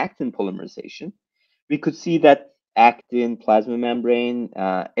 blocking actin polymerization, we could see that actin, plasma membrane,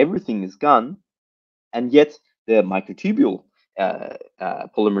 everything is gone, and yet the microtubule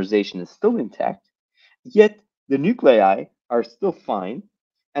polymerization is still intact, yet the nuclei are still fine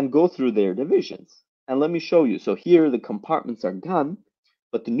and go through their divisions. And let me show you. So here the compartments are gone,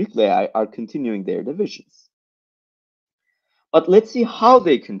 but the nuclei are continuing their divisions. But let's see how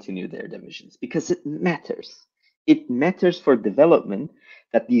they continue their divisions, because it matters. It matters for development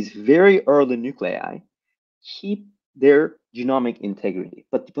that these very early nuclei keep their genomic integrity.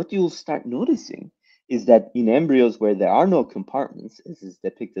 But what you'll start noticing is that in embryos where there are no compartments, as is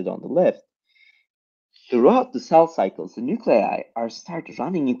depicted on the left, throughout the cell cycles, the nuclei start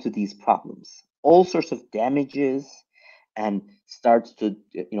running into these problems, all sorts of damages, and starts to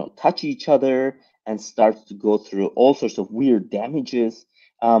touch each other and starts to go through all sorts of weird damages.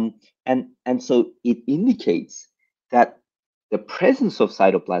 And so it indicates that the presence of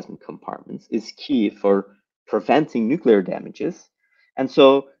cytoplasmic compartments is key for preventing nuclear damages. And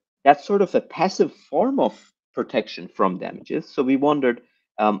so that's sort of a passive form of protection from damages. So we wondered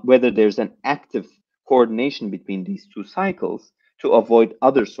whether there's an active coordination between these two cycles to avoid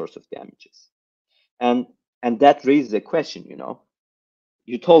other sorts of damages. And that raises a question,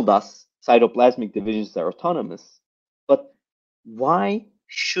 you told us cytoplasmic divisions are autonomous, but why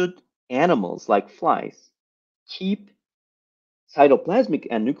should animals like flies keep cytoplasmic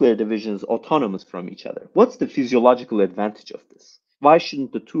and nuclear divisions autonomous from each other? What's the physiological advantage of this? Why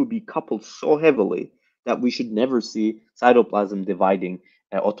shouldn't the two be coupled so heavily that we should never see cytoplasm dividing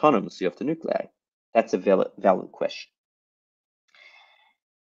autonomously of the nuclei? That's a valid question.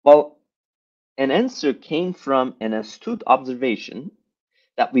 Well, an answer came from an astute observation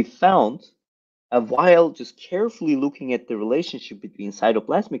that we found while just carefully looking at the relationship between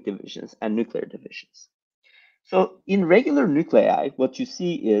cytoplasmic divisions and nuclear divisions. So in regular nuclei, what you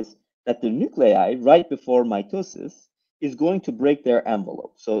see is that the nuclei right before mitosis is going to break their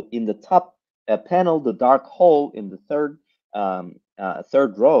envelope. So in the top panel, the dark hole in the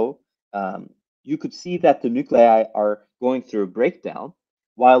third row, you could see that the nuclei are going through a breakdown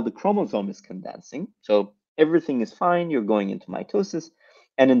while the chromosome is condensing. So everything is fine, you're going into mitosis.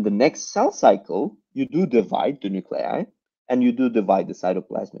 And in the next cell cycle, you do divide the nuclei and you do divide the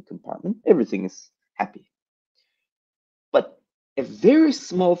cytoplasmic compartment. Everything is happy. But a very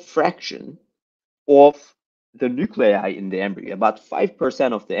small fraction of the nuclei in the embryo, about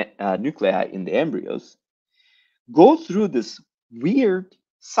 5% of the nuclei in the embryos, go through this weird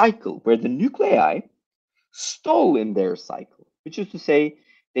cycle where the nuclei stall in their cycle, which is to say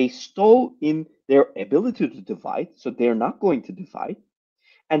they stall in their ability to divide, so they're not going to divide,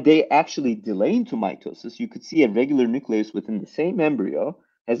 and they actually delay into mitosis. You could see a regular nucleus within the same embryo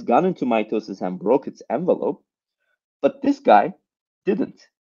has gone into mitosis and broke its envelope, but this guy didn't.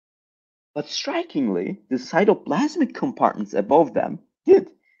 But strikingly, the cytoplasmic compartments above them did,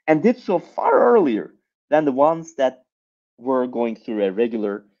 and did so far earlier than the ones that were going through a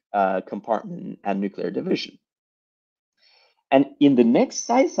regular compartment and nuclear division. And in the next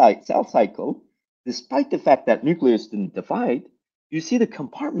cell cycle, despite the fact that nucleus didn't divide, you see the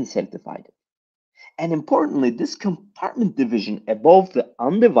compartments have divided. And importantly, this compartment division above the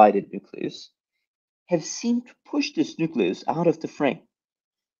undivided nucleus have seemed to push this nucleus out of the frame.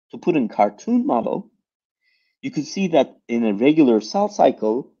 To put in cartoon model, you can see that in a regular cell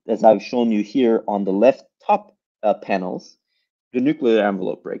cycle, as I've shown you here on the left top panels, the nuclear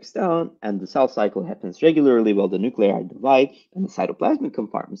envelope breaks down and the cell cycle happens regularly while the nuclei divide and the cytoplasmic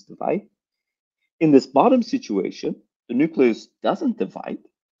compartments divide. In this bottom situation, the nucleus doesn't divide,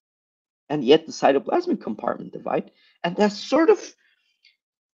 and yet the cytoplasmic compartment divide, and that sort of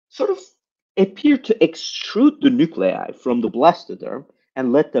appear to extrude the nuclei from the blastoderm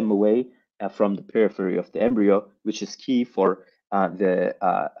and let them away from the periphery of the embryo, which is key for the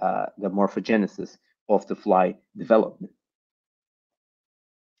morphogenesis of the fly development.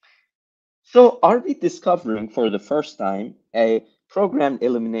 So are we discovering for the first time a programmed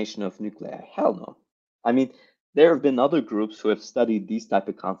elimination of nuclei? Hell no. I mean, there have been other groups who have studied these type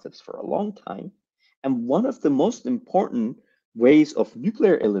of concepts for a long time. And one of the most important ways of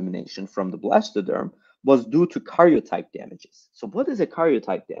nuclear elimination from the blastoderm was due to karyotype damages. So what is a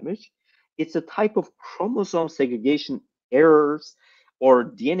karyotype damage? It's a type of chromosome segregation errors or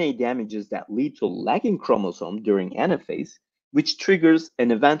DNA damages that lead to lagging chromosome during anaphase, which triggers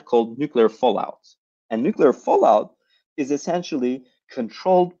an event called nuclear fallout. And nuclear fallout is essentially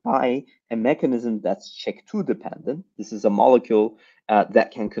controlled by a mechanism that's Chek2 dependent. This is a molecule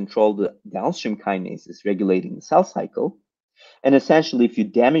that can control the downstream kinases regulating the cell cycle. And essentially, if you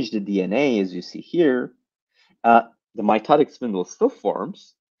damage the DNA, as you see here, the mitotic spindle still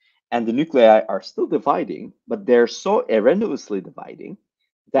forms, and the nuclei are still dividing, but they're so erroneously dividing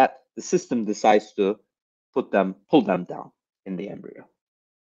that the system decides to pull them down in the embryo.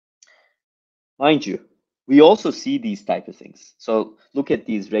 Mind you, we also see these type of things. So look at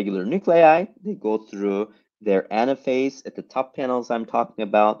these regular nuclei. They go through their anaphase at the top panels I'm talking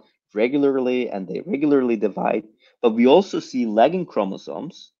about regularly, and they regularly divide. But we also see lagging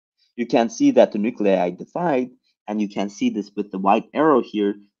chromosomes. You can see that the nuclei divide, and you can see this with the white arrow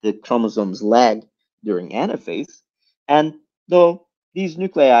here, the chromosomes lag during anaphase. And though these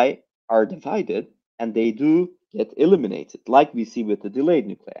nuclei are divided, and they do get eliminated, like we see with the delayed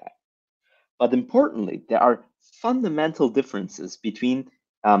nuclei. But importantly, there are fundamental differences between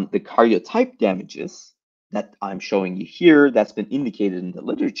the karyotype damages that I'm showing you here, that's been indicated in the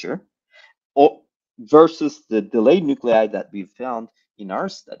literature, versus the delayed nuclei that we found in our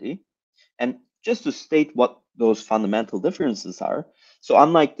study. And just to state what those fundamental differences are, so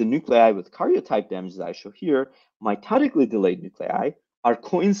unlike the nuclei with karyotype damages I show here, mitotically delayed nuclei are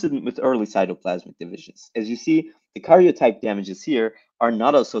coincident with early cytoplasmic divisions. As you see, the karyotype damages here are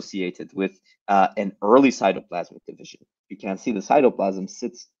not associated with an early cytoplasmic division. You can see the cytoplasm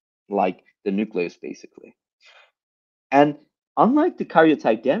sits like the nucleus, basically. And unlike the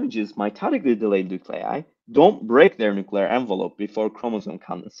karyotype damages, mitotically delayed nuclei don't break their nuclear envelope before chromosome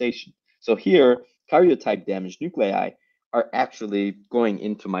condensation. So here, karyotype damaged nuclei are actually going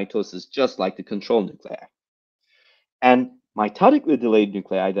into mitosis just like the control nuclei. And mitotically delayed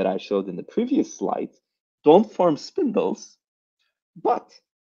nuclei that I showed in the previous slide don't form spindles, but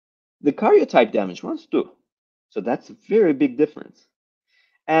the karyotype damaged ones do. So that's a very big difference.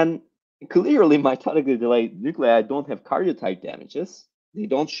 And clearly, mitotically delayed nuclei don't have karyotype damages. They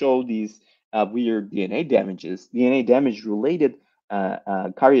don't show these weird DNA damages, DNA damage-related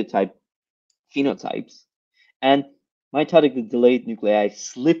karyotype phenotypes. And mitotically delayed nuclei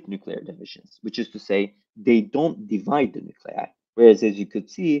slip nuclear divisions, which is to say they don't divide the nuclei, whereas as you could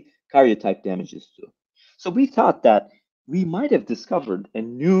see, karyotype damages do. So we thought that we might have discovered a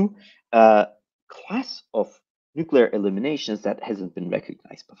new class of nuclear eliminations that hasn't been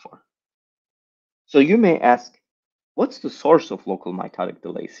recognized before. So you may ask, what's the source of local mitotic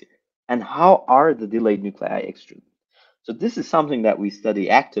delays here? And how are the delayed nuclei extruded? So this is something that we study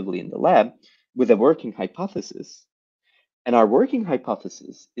actively in the lab with a working hypothesis. And our working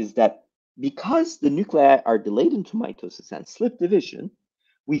hypothesis is that because the nuclei are delayed into mitosis and slip division,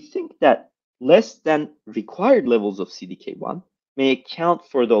 we think that less than required levels of CDK1 may account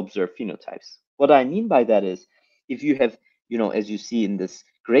for the observed phenotypes. What I mean by that is, if you have, as you see in this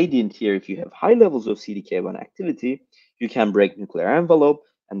gradient here, if you have high levels of CDK1 activity, you can break nuclear envelope,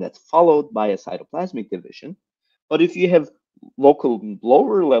 and that's followed by a cytoplasmic division. But if you have local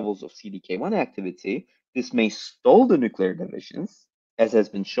lower levels of CDK1 activity, this may stall the nuclear divisions, as has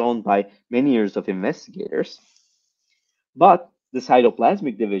been shown by many years of investigators. But the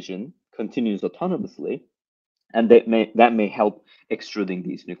cytoplasmic division continues autonomously, and that may help extruding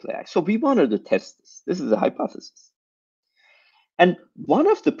these nuclei. So we wanted to test this. This is a hypothesis. And one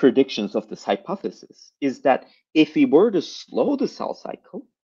of the predictions of this hypothesis is that if we were to slow the cell cycle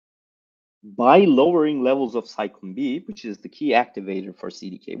by lowering levels of cyclin B, which is the key activator for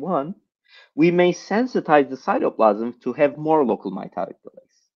CDK1, we may sensitize the cytoplasm to have more local mitotic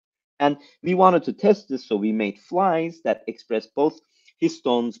delays. And we wanted to test this, so we made flies that express both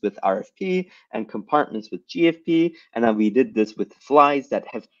histones with RFP and compartments with GFP. And then we did this with flies that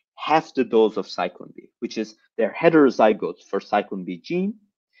have half the dose of cyclin B, which is they're heterozygotes for cyclin B gene.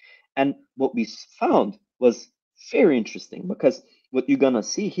 And what we found was very interesting, because what you're going to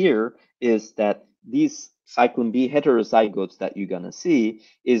see here is that these cyclin B heterozygotes that you're going to see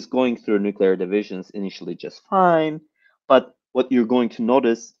is going through nuclear divisions initially just fine. But what you're going to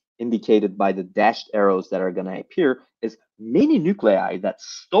notice, indicated by the dashed arrows that are going to appear, is many nuclei that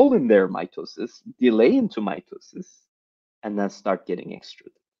stall in their mitosis, delay into mitosis, and then start getting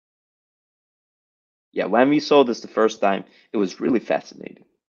extruded. Yeah, when we saw this the first time, it was really fascinating,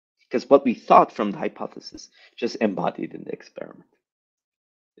 because what we thought from the hypothesis just embodied in the experiment.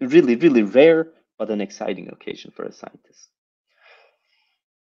 Really, really rare, but an exciting occasion for a scientist.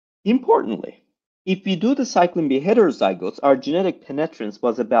 Importantly, if we do the cyclin B heterozygotes, our genetic penetrance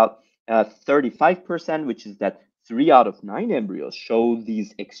was about 35%, which is that 3 out of 9 embryos show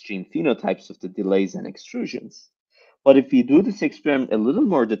these extreme phenotypes of the delays and extrusions. But if we do this experiment a little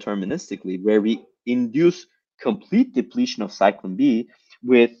more deterministically, where we induce complete depletion of cyclin B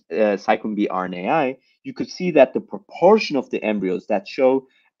with cyclin B RNAi, you could see that the proportion of the embryos that show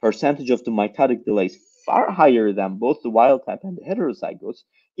percentage of the mitotic delays far higher than both the wild type and the heterozygotes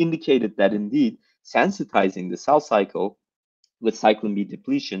indicated that indeed sensitizing the cell cycle with cyclin B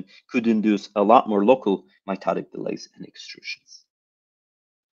depletion could induce a lot more local mitotic delays and extrusions.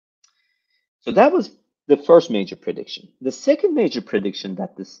 So that was the first major prediction. The second major prediction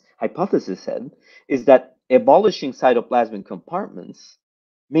that this hypothesis had is that abolishing cytoplasmic compartments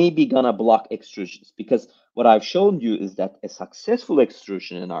may be gonna block extrusions, because what I've shown you is that a successful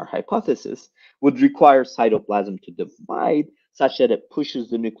extrusion in our hypothesis would require cytoplasm to divide such that it pushes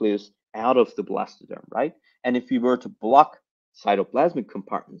the nucleus out of the blastoderm, right? And if we were to block cytoplasmic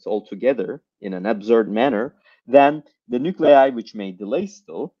compartments altogether in an absurd manner, then the nuclei, which may delay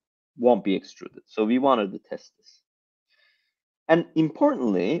still, won't be extruded. So we wanted to test this. And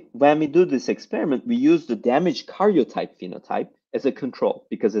importantly, when we do this experiment, we use the damaged karyotype phenotype as a control,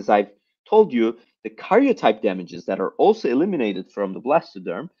 because as I've told you, the karyotype damages that are also eliminated from the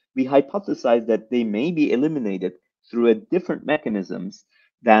blastoderm, we hypothesize that they may be eliminated through a different mechanisms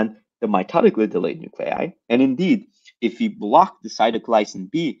than the mitotically delayed nuclei. And indeed, if we block the cytoklysin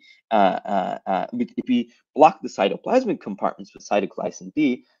B, if we block the cytoplasmic compartments with cytoklysin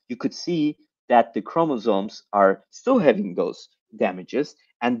B, you could see that the chromosomes are still having those damages,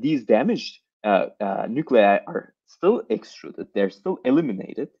 and these damaged nuclei are still extruded, they're still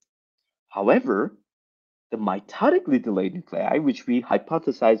eliminated. However, the mitotically delayed nuclei, which we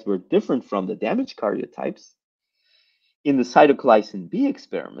hypothesized were different from the damaged karyotypes, in the cytoklysin B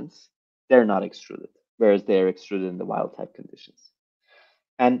experiments, they're not extruded, whereas they're extruded in the wild type conditions.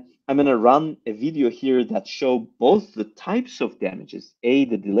 And I'm going to run a video here that show both the types of damages, the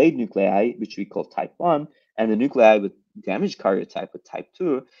delayed nuclei, which we call type 1, and the nuclei with damaged karyotype with type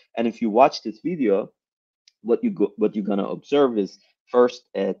 2. And if you watch this video, what you're going to observe is first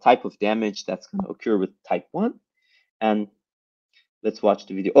a type of damage that's going to occur with type 1. And let's watch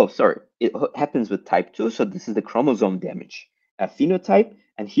the video. Oh, sorry. It happens with type 2. So this is the chromosome damage phenotype.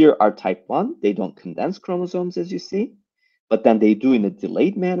 And here are type 1. They don't condense chromosomes, as you see. But then they do in a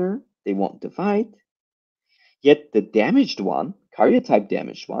delayed manner. They won't divide. Yet the damaged one, karyotype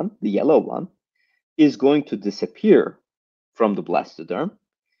damaged one, the yellow one, is going to disappear from the blastoderm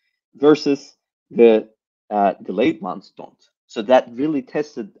versus the delayed ones don't. So that really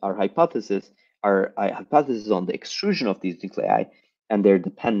tested our hypothesis on the extrusion of these nuclei and their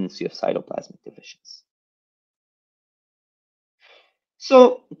dependency of cytoplasmic divisions.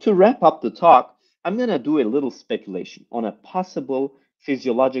 So to wrap up the talk, I'm going to do a little speculation on a possible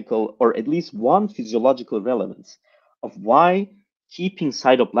physiological, or at least one physiological relevance of why keeping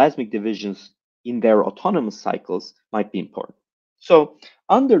cytoplasmic divisions in their autonomous cycles might be important. So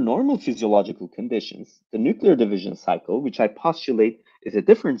under normal physiological conditions, the nuclear division cycle, which I postulate is a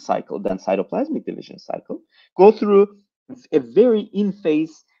different cycle than cytoplasmic division cycle, go through a very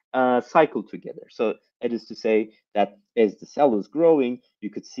in-phase cycle together. So it is to say that as the cell is growing, you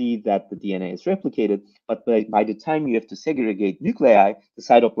could see that the DNA is replicated, but by the time you have to segregate nuclei, the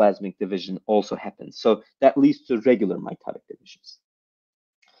cytoplasmic division also happens. So that leads to regular mitotic divisions.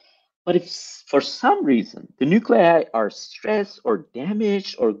 But if for some reason the nuclei are stressed or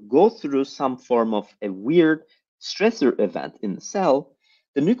damaged or go through some form of a weird stressor event in the cell,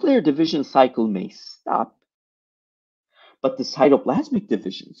 the nuclear division cycle may stop, but the cytoplasmic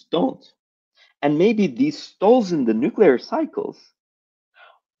divisions don't. And maybe these stalls in the nuclear cycles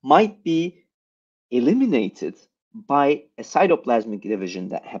might be eliminated by a cytoplasmic division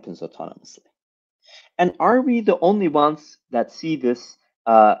that happens autonomously. And are we the only ones that see this?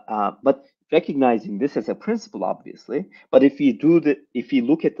 But recognizing this as a principle, obviously. But if we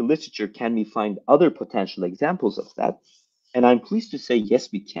look at the literature, can we find other potential examples of that? And I'm pleased to say, yes,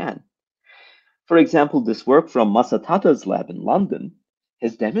 we can. For example, this work from Masatata's lab in London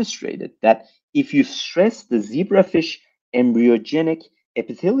has demonstrated that if you stress the zebrafish embryogenic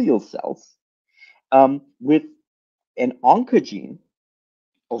epithelial cells with an oncogene,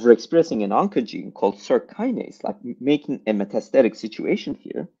 overexpressing an oncogene called Src kinase, like making a metastatic situation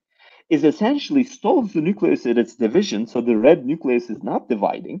here, is essentially stalls the nucleus at its division, so the red nucleus is not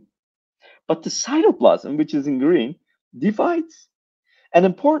dividing, but the cytoplasm, which is in green, divides. And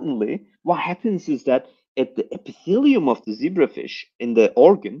importantly, what happens is that at the epithelium of the zebrafish in the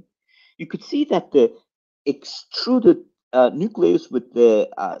organ, you could see that the extruded nucleus with the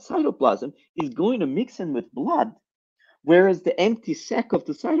cytoplasm is going to mix in with blood, whereas the empty sac of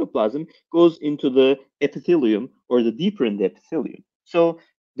the cytoplasm goes into the epithelium or the deeper in the epithelium. So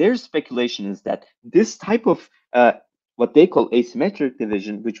their speculation is that this type of what they call asymmetric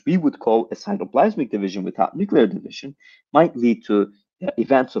division, which we would call a cytoplasmic division without nuclear division, might lead to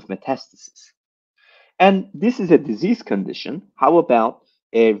events of metastasis. And this is a disease condition. How about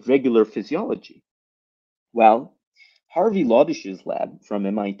a regular physiology? Well, Harvey Lodish's lab from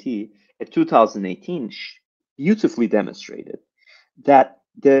MIT in 2018 beautifully demonstrated that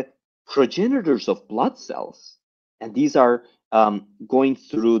the progenitors of blood cells, and these are going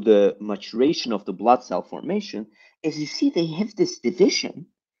through the maturation of the blood cell formation, as you see, they have this division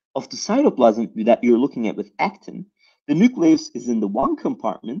of the cytoplasm that you're looking at with actin. The nucleus is in the one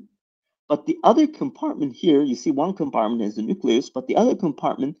compartment, but the other compartment here, you see one compartment has the nucleus, but the other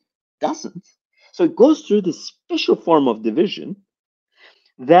compartment doesn't. So it goes through this special form of division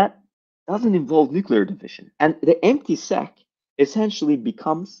that doesn't involve nuclear division. And the empty sac essentially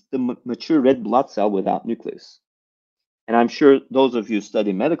becomes the mature red blood cell without nucleus. And I'm sure those of you who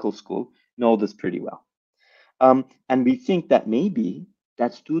study medical school know this pretty well. And we think that maybe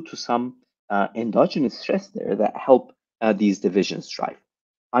that's due to some endogenous stress there that help these divisions thrive.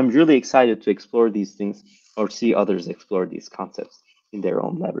 I'm really excited to explore these things or see others explore these concepts in their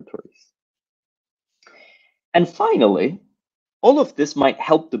own laboratories. And finally, all of this might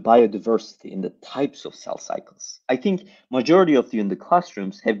help the biodiversity in the types of cell cycles. I think majority of you in the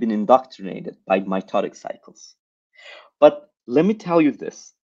classrooms have been indoctrinated by mitotic cycles. But let me tell you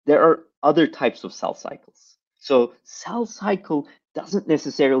this, there are other types of cell cycles. So cell cycle doesn't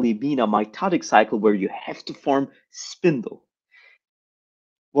necessarily mean a mitotic cycle where you have to form spindle.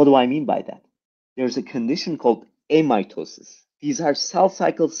 What do I mean by that? There's a condition called amitosis. These are cell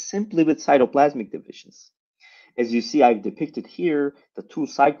cycles simply with cytoplasmic divisions. As you see, I've depicted here, the two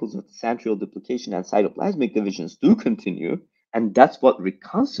cycles of centriole duplication and cytoplasmic divisions do continue, and that's what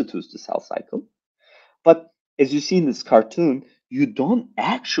reconstitutes the cell cycle. But as you see in this cartoon, you don't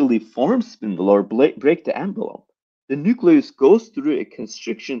actually form spindle or break the envelope. The nucleus goes through a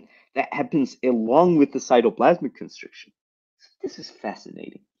constriction that happens along with the cytoplasmic constriction. This is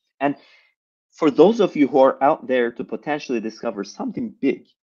fascinating. And for those of you who are out there to potentially discover something big,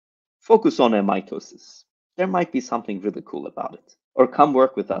 focus on mitosis. There might be something really cool about it. Or come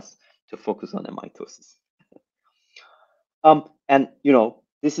work with us to focus on mitosis. And, you know,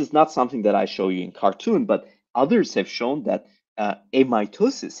 this is not something that I show you in cartoon, but others have shown that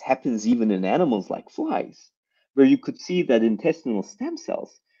amitosis happens even in animals like flies, where you could see that intestinal stem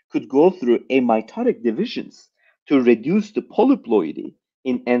cells could go through amitotic divisions to reduce the polyploidy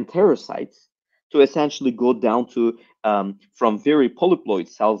in enterocytes to essentially go down to from very polyploid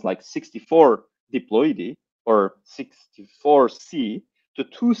cells like 64 diploidy or 64C to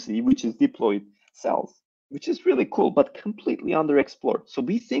 2C, which is diploid cells, which is really cool, but completely underexplored. So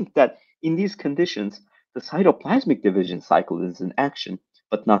we think that in these conditions, the cytoplasmic division cycle is in action,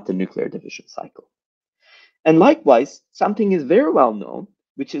 but not the nuclear division cycle. And likewise, something is very well known,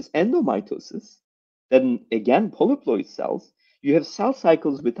 which is endomitosis. Then again, polyploid cells, you have cell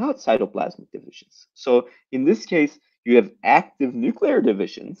cycles without cytoplasmic divisions. So in this case, you have active nuclear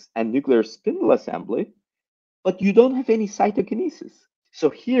divisions and nuclear spindle assembly, but you don't have any cytokinesis. So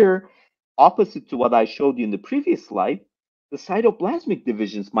here, opposite to what I showed you in the previous slide, the cytoplasmic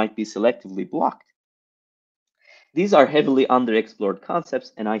divisions might be selectively blocked. These are heavily underexplored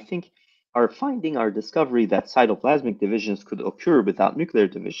concepts, and I think our discovery that cytoplasmic divisions could occur without nuclear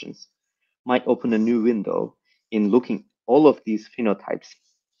divisions might open a new window in looking all of these phenotypes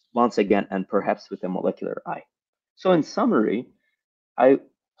once again, and perhaps with a molecular eye. So in summary, I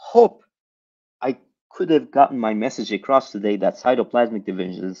hope I could have gotten my message across today that cytoplasmic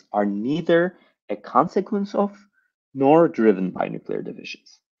divisions are neither a consequence of nor driven by nuclear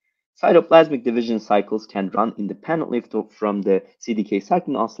divisions. Cytoplasmic division cycles can run independently from the CDK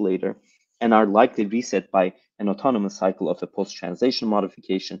cycling oscillator and are likely reset by an autonomous cycle of a post-translation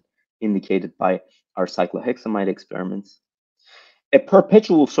modification indicated by our cyclohexamide experiments. A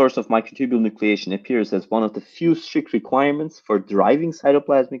perpetual source of microtubule nucleation appears as one of the few strict requirements for driving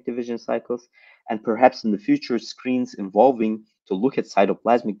cytoplasmic division cycles, and perhaps in the future screens evolving to look at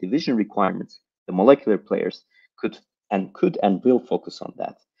cytoplasmic division requirements, the molecular players could and will focus on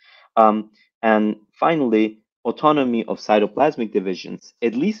that. And finally, autonomy of cytoplasmic divisions,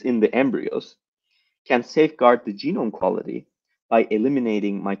 at least in the embryos, can safeguard the genome quality by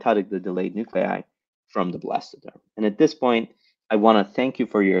eliminating mitotically delayed nuclei from the blastoderm. And at this point, I want to thank you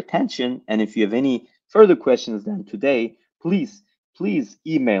for your attention. And if you have any further questions than today, please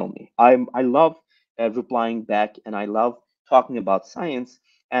email me. I love replying back, and I love talking about science.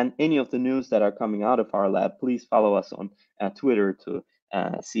 And any of the news that are coming out of our lab, please follow us on Twitter to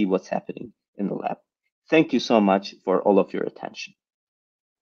see what's happening in the lab. Thank you so much for all of your attention.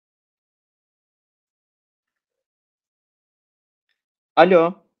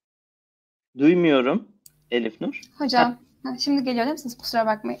 Alo, duymuyorum Elif Nur. Hocam, şimdi geliyor değil misiniz? Kusura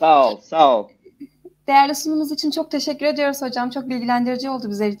bakmayın. Sağ ol. Değerli sunumunuz için çok teşekkür ediyoruz hocam. Çok bilgilendirici oldu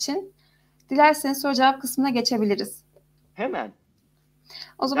bizler için. Dilerseniz soru cevap kısmına geçebiliriz. Hemen.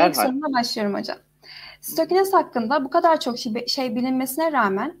 O zaman ilk sorumla başlıyorum hocam. Sitokinez hakkında bu kadar çok şey bilinmesine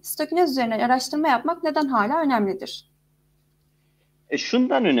rağmen sitokinez üzerine araştırma yapmak neden hala önemlidir?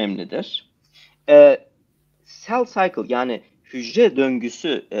 Şundan önemlidir. Cell cycle, yani hücre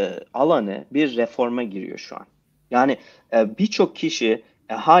döngüsü alanı bir reforma giriyor şu an. Yani birçok kişi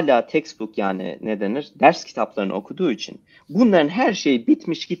hala textbook, yani ne denir, ders kitaplarını okuduğu için bunların her şeyi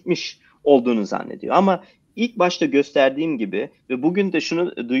bitmiş gitmiş olduğunu zannediyor. Ama ilk başta gösterdiğim gibi ve bugün de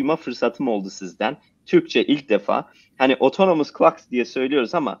şunu duyma fırsatım oldu sizden, Türkçe ilk defa, hani autonomous clocks diye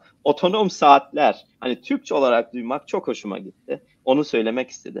söylüyoruz ama otonom saatler, hani Türkçe olarak duymak çok hoşuma gitti. Onu söylemek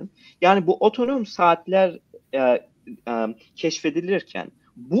istedim. Yani bu otonom saatler keşfedilirken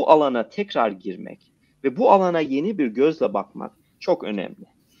bu alana tekrar girmek ve bu alana yeni bir gözle bakmak çok önemli.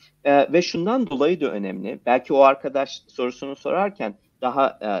 Ve şundan dolayı da önemli. Belki o arkadaş sorusunu sorarken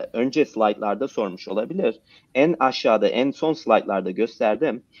daha önce slaytlarda sormuş olabilir. En aşağıda, en son slaytlarda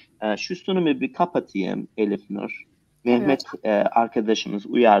gösterdim. Şu sunumu bir kapatayım Elif Nur. Mehmet arkadaşımız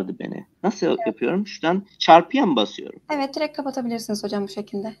uyardı beni. Nasıl yapıyorum? Şuradan çarpıya mı basıyorum? Evet, direkt kapatabilirsiniz hocam bu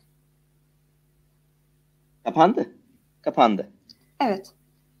şekilde. Kapandı. Evet.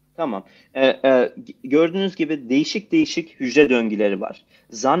 Tamam. Gördüğünüz gibi değişik hücre döngüleri var.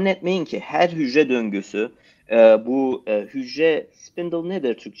 Zannetmeyin ki her hücre döngüsü bu hücre spindle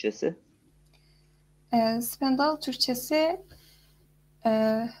nedir Türkçesi? Spindle Türkçesi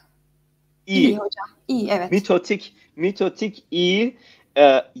iyi hocam. İyi, evet. Mitotik iyi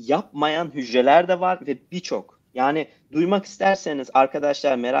yapmayan hücreler de var ve birçok. Yani duymak isterseniz,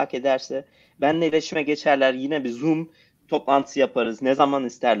 arkadaşlar merak ederse, benimle iletişime geçerler, yine bir Zoom toplantısı yaparız ne zaman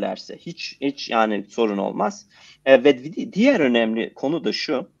isterlerse. Hiç yani sorun olmaz. Ve diğer önemli konu da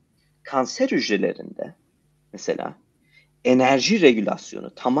şu. Kanser hücrelerinde mesela enerji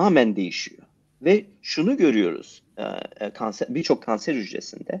regülasyonu tamamen değişiyor. Ve şunu görüyoruz birçok kanser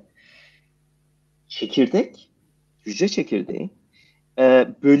hücresinde hücre çekirdeği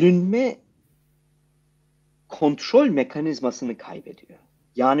bölünme kontrol mekanizmasını kaybediyor.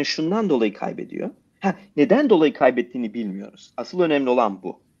 Yani şundan dolayı kaybediyor. Neden dolayı kaybettiğini bilmiyoruz. Asıl önemli olan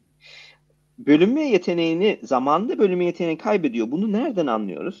bu. Zamanında bölünme yeteneğini kaybediyor. Bunu nereden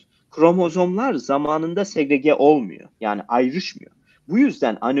anlıyoruz? Kromozomlar zamanında segrege olmuyor. Yani ayrışmıyor. Bu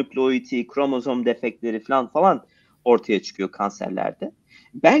yüzden anükleoidi, kromozom defektleri falan ortaya çıkıyor kanserlerde.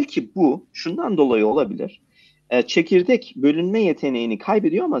 Belki bu şundan dolayı olabilir. Çekirdek bölünme yeteneğini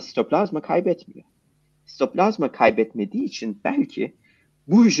kaybediyor ama sitoplazma kaybetmiyor. Sitoplazma kaybetmediği için belki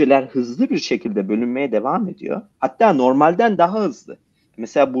bu hücreler hızlı bir şekilde bölünmeye devam ediyor. Hatta normalden daha hızlı.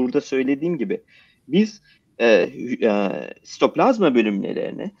 Mesela burada söylediğim gibi biz sitoplazma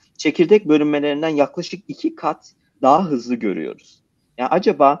bölünmelerini çekirdek bölünmelerinden yaklaşık 2 kat daha hızlı görüyoruz. Yani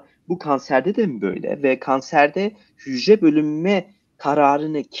acaba bu kanserde de mi böyle? Ve kanserde hücre bölünme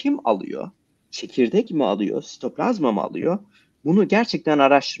kararını kim alıyor? Çekirdek mi alıyor? Sitoplazma mı alıyor? Bunu gerçekten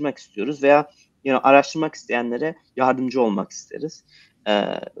araştırmak istiyoruz veya araştırmak isteyenlere yardımcı olmak isteriz.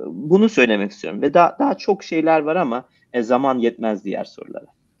 Bunu söylemek istiyorum ve daha çok şeyler var ama zaman yetmez diğer sorulara.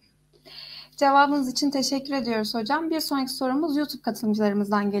 Cevabınız için teşekkür ediyoruz hocam. Bir sonraki sorumuz YouTube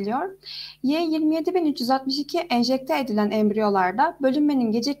katılımcılarımızdan geliyor. Y27362 enjekte edilen embriyolarda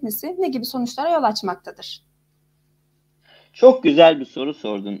bölünmenin gecikmesi ne gibi sonuçlara yol açmaktadır? Çok güzel bir soru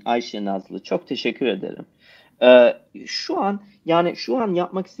sordun Ayşe Nazlı. Çok teşekkür ederim. Şu an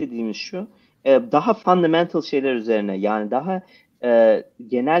yapmak istediğimiz şu, daha fundamental şeyler üzerine, yani daha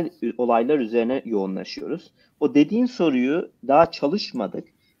genel olaylar üzerine yoğunlaşıyoruz. O dediğin soruyu daha çalışmadık.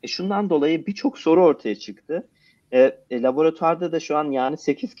 Şundan dolayı birçok soru ortaya çıktı. Laboratuvarda da şu an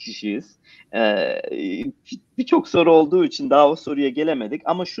 8 kişiyiz. Birçok soru olduğu için daha o soruya gelemedik.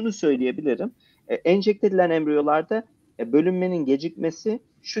 Ama şunu söyleyebilirim. Enjekte edilen embriyolarda bölünmenin gecikmesi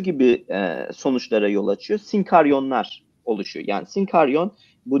şu gibi sonuçlara yol açıyor. Sinkaryonlar oluşuyor. Yani sinkaryon,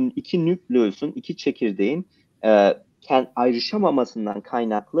 bu iki nükleus'un, iki çekirdeğin ayrışamamasından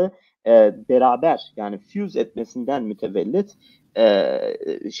kaynaklı beraber, yani fuse etmesinden mütevellit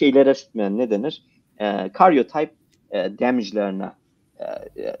ne denir? Karyotype damage'larına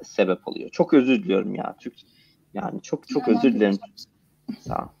sebep oluyor. Çok özür diliyorum ya. Çok özür dilerim.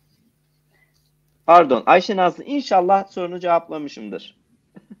 Sağ ol. Pardon Ayşe Nazlı, inşallah sorunu cevaplamışımdır.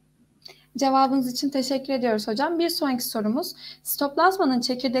 Cevabınız için teşekkür ediyoruz hocam. Bir sonraki sorumuz, sitoplazmanın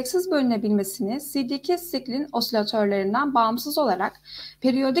çekirdeksiz bölünebilmesini CD2 siklin osilatörlerinden bağımsız olarak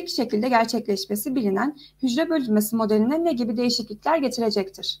periyodik şekilde gerçekleşmesi bilinen hücre bölünmesi modeline ne gibi değişiklikler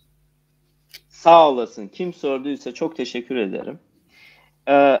getirecektir? Sağ olasın. Kim sorduysa çok teşekkür ederim.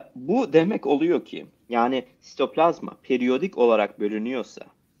 Bu demek oluyor ki, yani sitoplazma periyodik olarak bölünüyorsa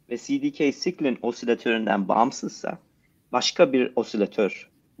ve CDK siklin osilatöründen bağımsızsa başka bir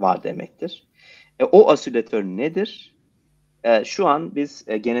osilatör var demektir. O osilatör nedir? Şu an biz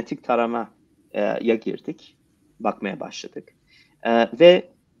genetik taramaya girdik. Bakmaya başladık. Ve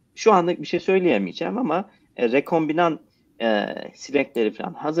şu anlık bir şey söyleyemeyeceğim ama rekombinan sinekleri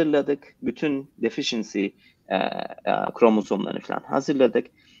falan hazırladık. Bütün deficiency kromozomlarını falan hazırladık.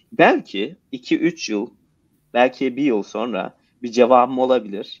 Belki 2-3 yıl, belki 1 yıl sonra bir cevabım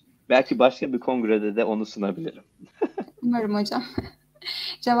olabilir. Belki başka bir kongrede de onu sunabilirim. Umarım hocam.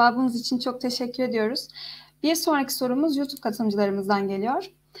 Cevabınız için çok teşekkür ediyoruz. Bir sonraki sorumuz YouTube katılımcılarımızdan geliyor.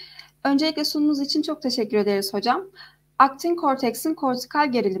 Öncelikle sunumunuz için çok teşekkür ederiz hocam. Aktin korteksin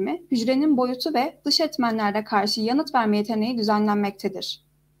kortikal gerilimi, hücrenin boyutu ve dış etmenlere karşı yanıt verme yeteneği düzenlenmektedir.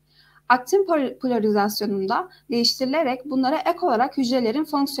 Aktin polarizasyonunda değiştirilerek bunlara ek olarak hücrelerin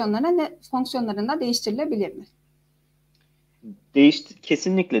fonksiyonlarında değiştirilebilir mi?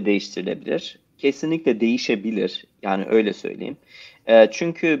 Kesinlikle değiştirilebilir. Kesinlikle değişebilir. Yani öyle söyleyeyim.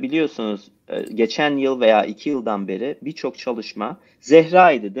 Çünkü biliyorsunuz geçen yıl veya 2 yıldan beri birçok çalışma,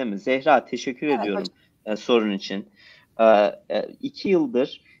 Zehra'ydı değil mi? Zehra, teşekkür ediyorum sorun için. 2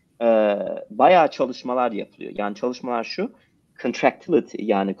 yıldır bayağı çalışmalar yapılıyor. Yani çalışmalar şu, contractility,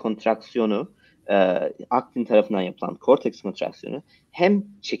 yani kontraksiyonu, aktin tarafından yapılan korteks kontraksiyonu hem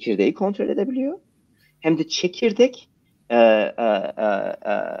çekirdeği kontrol edebiliyor hem de çekirdek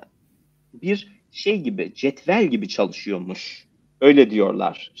bir şey gibi, cetvel gibi çalışıyormuş Öyle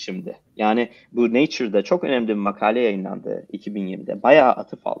diyorlar şimdi. Yani bu Nature'da çok önemli bir makale yayınlandı 2020'de. Bayağı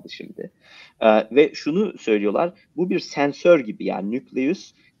atıf aldı şimdi. Ve şunu söylüyorlar. Bu bir sensör gibi, yani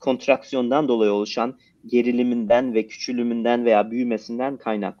nükleus kontraksiyondan dolayı oluşan geriliminden ve küçülümünden veya büyümesinden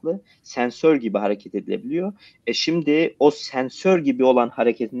kaynaklı sensör gibi hareket edilebiliyor. Şimdi o sensör gibi olan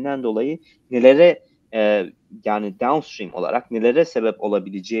hareketinden dolayı nelere yani downstream olarak nelere sebep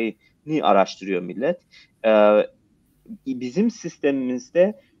olabileceğini araştırıyor millet. Bizim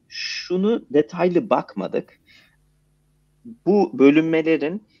sistemimizde şunu detaylı bakmadık. Bu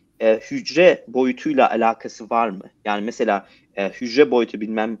bölünmelerin hücre boyutuyla alakası var mı? Yani mesela hücre boyutu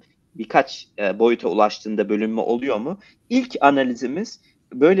bilmem birkaç boyuta ulaştığında bölünme oluyor mu? İlk analizimiz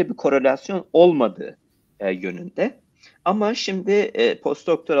böyle bir korelasyon olmadığı yönünde. Ama şimdi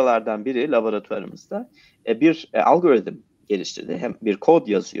postdoktoralardan biri laboratuvarımızda bir algoritm geliştirdi. Hem bir kod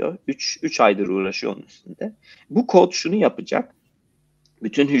yazıyor. 3 aydır uğraşıyor onun üstünde. Bu kod şunu yapacak.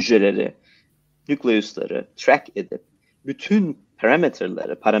 Bütün hücreleri, nükleusları track edip bütün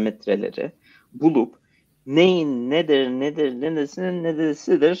parametreleri bulup neyin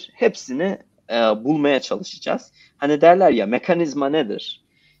neresidir hepsini bulmaya çalışacağız. Hani derler ya, mekanizma nedir?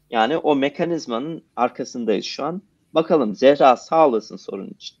 Yani o mekanizmanın arkasındayız şu an. Bakalım. Zehra, sağ olasın sorun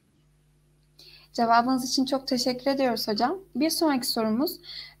için. Cevabınız için çok teşekkür ediyoruz hocam. Bir sonraki sorumuz,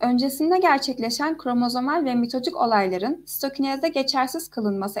 öncesinde gerçekleşen kromozomal ve mitolojik olayların sitokinezde geçersiz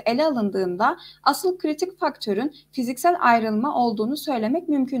kılınması ele alındığında asıl kritik faktörün fiziksel ayrılma olduğunu söylemek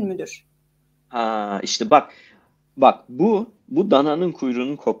mümkün müdür? İşte bak bu dananın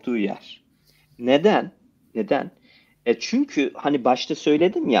kuyruğunun koptuğu yer. Neden? Çünkü hani başta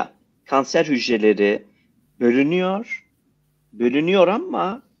söyledim ya, kanser hücreleri bölünüyor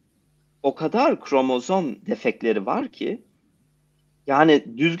ama o kadar kromozom defekleri var ki,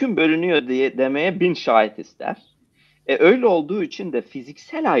 yani düzgün bölünüyor diye demeye 1000 şahit ister. Öyle olduğu için de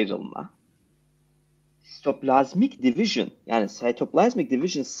fiziksel ayrılma, Cytoplasmic Division, yani Cytoplasmic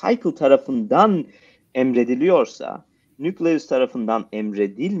Division Cycle tarafından emrediliyorsa, nükleus tarafından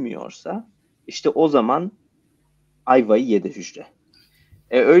emredilmiyorsa, işte o zaman ayvayı yedi hücre.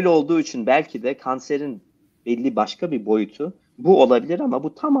 Öyle olduğu için belki de kanserin belli başka bir boyutu bu olabilir ama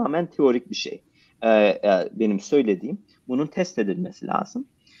bu tamamen teorik bir şey. Benim söylediğim. Bunun test edilmesi lazım.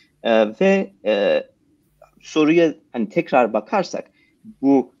 Ve soruya hani tekrar bakarsak,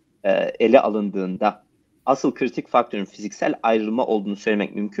 bu ele alındığında asıl kritik faktörün fiziksel ayrılma olduğunu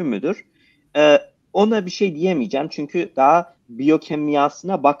söylemek mümkün müdür? Ona bir şey diyemeyeceğim çünkü daha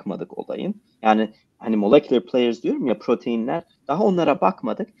biyokimyasına bakmadık olayın. Yani hani molecular players diyorum ya, proteinler, daha onlara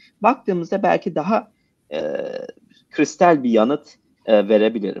bakmadık. Baktığımızda belki daha kristal bir yanıt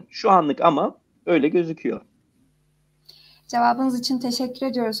verebilirim. Şu anlık ama öyle gözüküyor. Cevabınız için teşekkür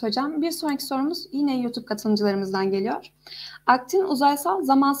ediyoruz hocam. Bir sonraki sorumuz yine YouTube katılımcılarımızdan geliyor. Aktin uzaysal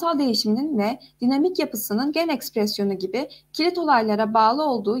zamansal değişiminin ve dinamik yapısının gen ekspresyonu gibi kilit olaylara bağlı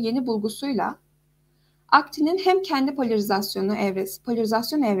olduğu yeni bulgusuyla aktinin hem kendi polarizasyon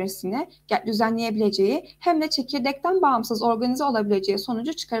evresini düzenleyebileceği hem de çekirdekten bağımsız organize olabileceği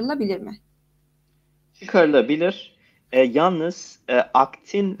sonucu çıkarılabilir mi? Çıkarılabilir. Yalnız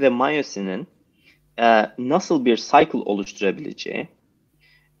aktin ve miyosinin nasıl bir cycle oluşturabileceği,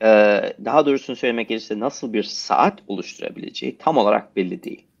 daha doğrusunu söylemek gerekirse nasıl bir saat oluşturabileceği tam olarak belli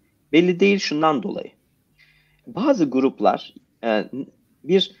değil. Belli değil şundan dolayı. Bazı gruplar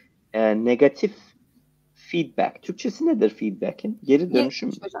bir negatif feedback, Türkçesi nedir feedback'in? Geri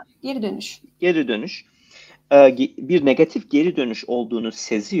dönüşüm. Geri dönüş. Geri dönüş. Bir negatif geri dönüş olduğunu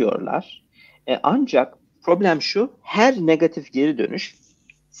seziyorlar. Ancak problem şu, her negatif geri dönüş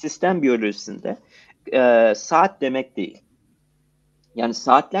sistem biyolojisinde saat demek değil. Yani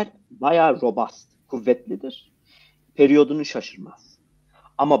saatler bayağı robust, kuvvetlidir. Periyodunu şaşırmaz.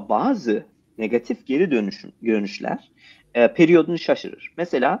 Ama bazı negatif geri dönüşler periyodunu şaşırır.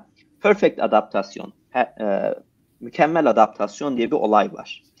 Mesela perfect adaptasyon, mükemmel adaptasyon diye bir olay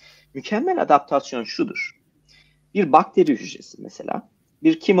var. Mükemmel adaptasyon şudur. Bir bakteri hücresi mesela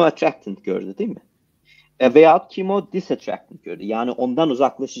bir chemoattractant gördü değil mi? Veyahut chemodistattractant gördü. Yani ondan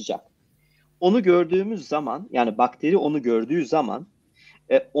uzaklaşacak. Onu gördüğümüz zaman, yani bakteri onu gördüğü zaman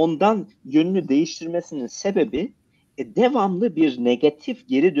ondan yönünü değiştirmesinin sebebi devamlı bir negatif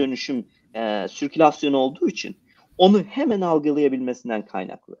geri dönüşüm sirkülasyonu olduğu için onu hemen algılayabilmesinden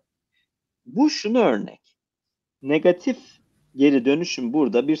kaynaklı. Bu şunu örnek. Negatif geri dönüşüm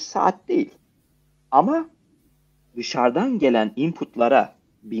burada bir saat değil. Ama dışarıdan gelen inputlara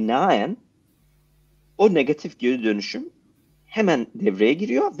binaen o negatif geri dönüşüm hemen devreye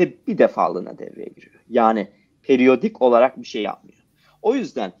giriyor ve bir defalığına devreye giriyor. Yani periyodik olarak bir şey yapmıyor. O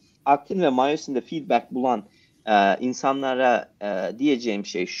yüzden aktin ve miyosinde feedback bulan insanlara diyeceğim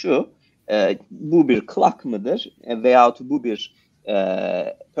şey şu, bu bir clock mıdır veyahut bu bir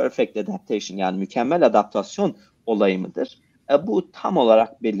perfect adaptation, yani mükemmel adaptasyon olayı mıdır? Bu tam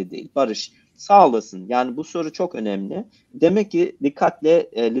olarak belli değil. Barış, sağ olasın. Yani bu soru çok önemli. Demek ki dikkatle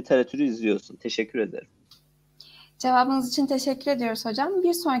literatürü izliyorsun. Teşekkür ederim. Cevabınız için teşekkür ediyoruz hocam.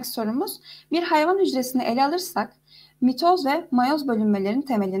 Bir sonraki sorumuz, bir hayvan hücresini ele alırsak, mitoz ve mayoz bölünmelerin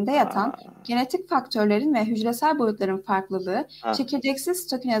temelinde yatan genetik faktörlerin ve hücresel boyutların farklılığı, çekirdeksiz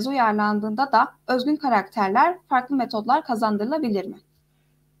sitokineze uyarlandığında da özgün karakterler, farklı metodlar kazandırılabilir mi?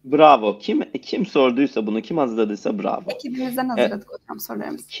 Bravo. Kim sorduysa bunu, kim hazırladıysa bravo. Ekibimizden hazırladık hocam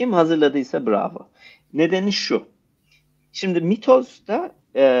sorularımızı. Kim hazırladıysa bravo. Nedeni şu. Şimdi mitozda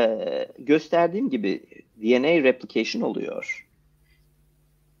gösterdiğim gibi DNA replication oluyor.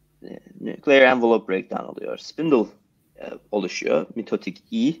 Nuclear envelope breakdown oluyor. Spindle oluşuyor. Mitotik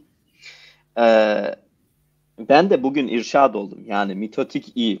E. Ben de bugün irşad oldum. Yani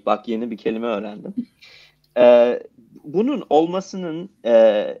mitotik E. Bak, yeni bir kelime öğrendim. Bunun olmasının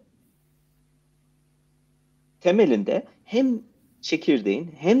temelinde hem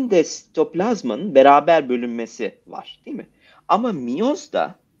çekirdeğin hem de sitoplazmanın beraber bölünmesi var, değil mi? Ama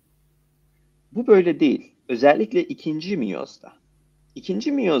miyozda bu böyle değil. Özellikle ikinci miyozda.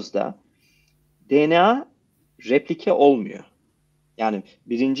 İkinci miyozda DNA replike olmuyor. Yani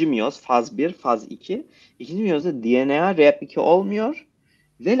birinci miyoz faz 1, faz 2. İkinci miyozda DNA replike olmuyor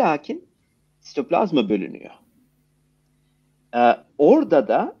ve lakin sitoplazma bölünüyor. Orada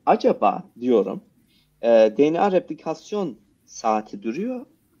da acaba diyorum DNA replikasyon saati duruyor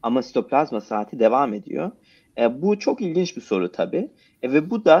ama sitoplazma saati devam ediyor. Bu çok ilginç bir soru tabii. Ve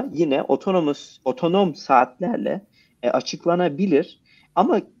bu da yine otonom saatlerle açıklanabilir.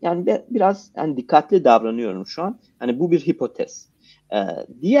 Ama yani biraz dikkatli davranıyorum şu an. Hani bu bir hipotez.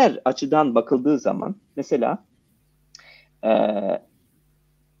 Diğer açıdan bakıldığı zaman mesela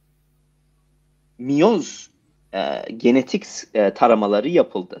miyoz genetik taramaları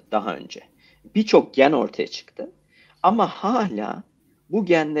yapıldı daha önce. Birçok gen ortaya çıktı. Ama hala bu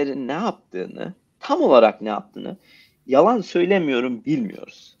genlerin tam olarak ne yaptığını, yalan söylemiyorum,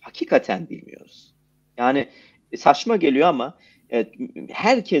 bilmiyoruz. Hakikaten bilmiyoruz. Yani saçma geliyor ama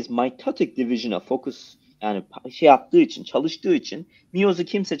herkes mitotic division'a focus, yani yaptığı için, çalıştığı için miyozu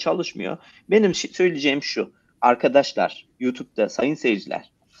kimse çalışmıyor. Benim söyleyeceğim şu, arkadaşlar, YouTube'da sayın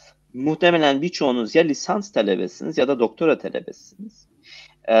seyirciler, muhtemelen birçoğunuz ya lisans talebesiniz ya da doktora talebesiniz.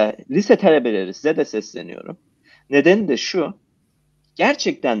 Lise talebeleri, size de sesleniyorum. Nedeni de şu,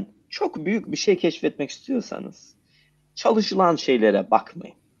 gerçekten çok büyük bir şey keşfetmek istiyorsanız çalışılan şeylere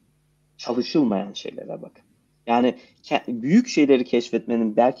bakmayın. Çalışılmayan şeylere bakın. Yani büyük şeyleri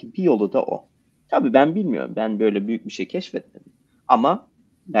keşfetmenin belki bir yolu da o. Tabii ben bilmiyorum. Ben böyle büyük bir şey keşfetmedim. Ama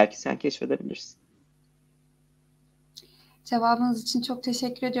belki sen keşfedebilirsin. Cevabınız için çok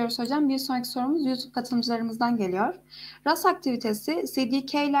teşekkür ediyoruz hocam. Bir sonraki sorumuz YouTube katılımcılarımızdan geliyor. RAS aktivitesi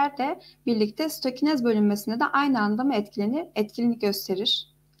CDK'lerle birlikte sitokinez bölünmesinde de aynı anda mı etkinlik gösterir?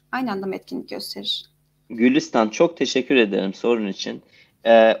 Aynı anda mı etkinlik gösterir? Gülistan, çok teşekkür ederim sorun için.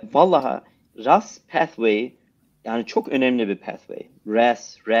 Vallahi RAS pathway yani çok önemli bir pathway.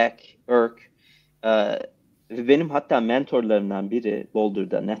 RAS, RAC, ERK ve benim hatta mentorlarımdan biri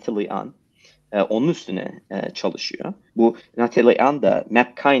Boulder'da Natalie Ann. Onun üstüne çalışıyor. Bu Natalie Ann da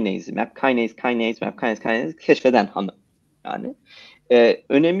MAP kinase keşfeden hanım. Yani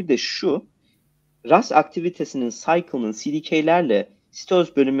önemi de şu, RAS aktivitesinin cycle'ının CDK'lerle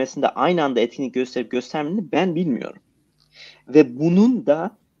sitoz bölünmesinde aynı anda etkinlik gösterip göstermediğini ben bilmiyorum. Ve bunun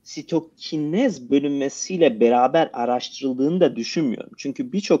da sitokinez bölünmesiyle beraber araştırıldığını da düşünmüyorum.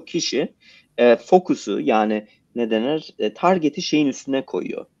 Çünkü birçok kişi fokusu, yani target'i şeyin üstüne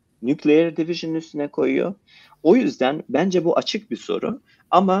koyuyor. Nuclear Division'ın üstüne koyuyor. O yüzden bence bu açık bir soru.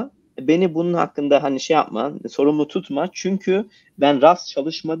 Ama beni bunun hakkında sorumlu tutma. Çünkü ben RAS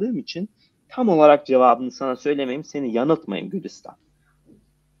çalışmadığım için tam olarak cevabını sana söylemeyeyim, seni yanıltmayayım Gülistan.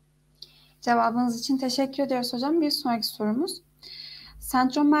 Cevabınız için teşekkür ediyoruz hocam. Bir sonraki sorumuz.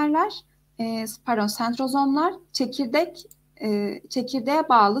 Sentrozomlar çekirdeğe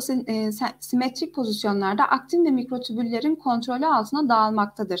bağlı simetrik pozisyonlarda aktin ve mikrotübüllerin kontrolü altına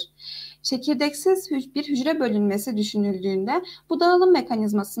dağılmaktadır. Çekirdeksiz bir hücre bölünmesi düşünüldüğünde bu dağılım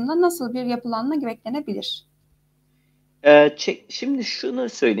mekanizmasında nasıl bir yapılanma beklenebilir? Şimdi şunu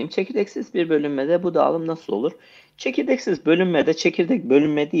söyleyeyim. Çekirdeksiz bir bölünmede bu dağılım nasıl olur? Çekirdeksiz bölünmede çekirdek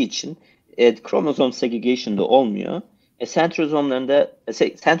bölünmediği için kromozom segregation'da olmuyor.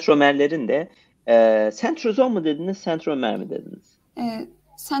 Sentromerlerin de sentrozom mu dediniz, sentromer mi dediniz?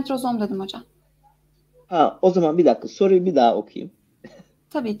 Sentrozom dedim hocam. O zaman bir dakika soruyu bir daha okuyayım.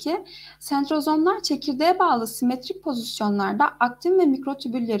 Tabii ki. Sentrozomlar çekirdeğe bağlı simetrik pozisyonlarda aktin ve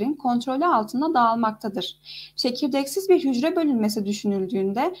mikrotübüllerin kontrolü altında dağılmaktadır. Çekirdeksiz bir hücre bölünmesi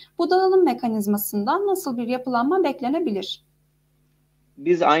düşünüldüğünde bu dağılım mekanizmasından nasıl bir yapılanma beklenebilir?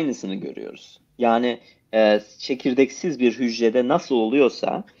 Biz aynısını görüyoruz. Yani çekirdeksiz bir hücrede nasıl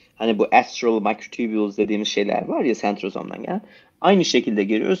oluyorsa, hani bu astral microtubules dediğimiz şeyler var ya sentrozomdan gelen, aynı şekilde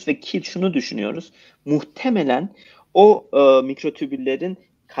görüyoruz ve şunu düşünüyoruz. Muhtemelen o mikrotübüllerin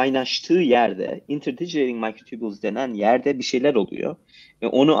kaynaştığı yerde, interdigitating microtubules denen yerde bir şeyler oluyor. Ve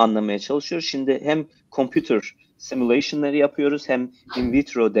onu anlamaya çalışıyoruz. Şimdi hem computer simulation'ları yapıyoruz, hem in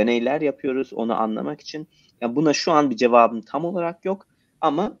vitro deneyler yapıyoruz onu anlamak için. Yani buna şu an bir cevabım tam olarak yok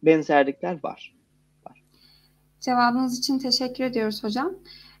ama benzerlikler var. Cevabınız için teşekkür ediyoruz hocam.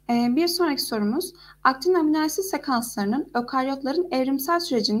 Bir sonraki sorumuz, aktin amino asit sekanslarının ökaryotların evrimsel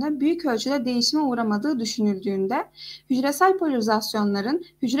sürecinde büyük ölçüde değişime uğramadığı düşünüldüğünde hücresel polarizasyonların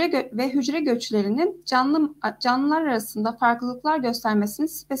hücre göçlerinin canlılar arasında farklılıklar göstermesinin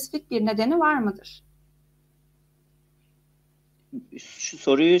spesifik bir nedeni var mıdır? Şu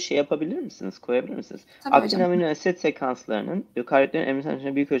soruyu yapabilir misiniz, koyabilir misiniz? Tabii aktin hocam. amino asit sekanslarının ökaryotların evrimsel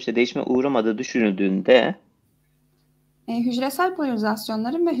sürecinde büyük ölçüde değişime uğramadığı düşünüldüğünde hücresel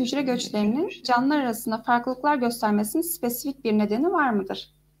polarizasyonların ve hücre göçlerinin canlılar arasında farklılıklar göstermesinin spesifik bir nedeni var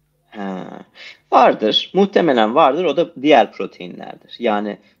mıdır? Vardır. Muhtemelen vardır. O da diğer proteinlerdir.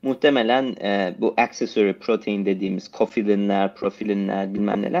 Yani muhtemelen bu accessory protein dediğimiz kofilinler, profilinler,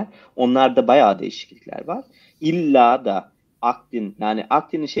 bilmem neler, onlarda bayağı değişiklikler var. İlla da aktin, yani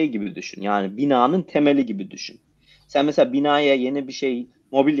aktini gibi düşün. Yani binanın temeli gibi düşün. Sen mesela binaya yeni bir şey,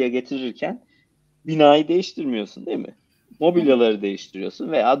 mobilya getirirken binayı değiştirmiyorsun değil mi? Mobilyaları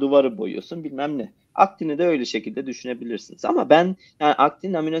değiştiriyorsun veya duvarı boyuyorsun, bilmem ne. Aktini de öyle şekilde düşünebilirsiniz. Ama ben yani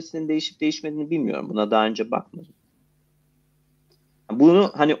aktinin amino asitin değişip değişmediğini bilmiyorum. Buna daha önce bakmadım.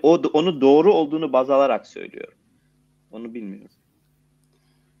 Bunu hani onu doğru olduğunu baz alarak söylüyorum. Onu bilmiyorum.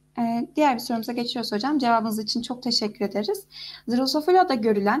 Diğer bir sorumuza geçiyoruz hocam. Cevabınız için çok teşekkür ederiz. Drosofila'da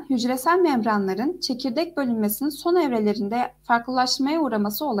görülen hücresel membranların çekirdek bölünmesinin son evrelerinde farklılaşmaya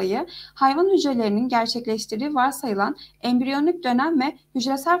uğraması olayı, hayvan hücrelerinin gerçekleştirdiği varsayılan embriyonik dönem ve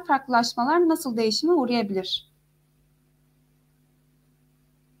hücresel farklılaşmalar nasıl değişime uğrayabilir?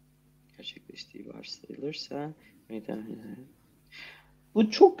 Gerçekleştiği varsayılırsa...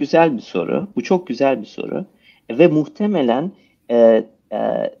 Bu çok güzel bir soru. Bu çok güzel bir soru. Ve muhtemelen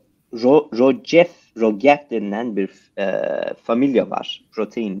Rogef denilen bir familya var,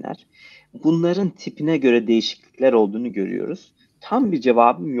 proteinler. Bunların tipine göre değişiklikler olduğunu görüyoruz. Tam bir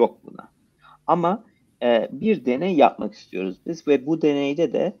cevabım yok buna. Ama bir deney yapmak istiyoruz biz ve bu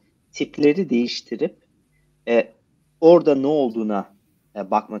deneyde de tipleri değiştirip orada ne olduğuna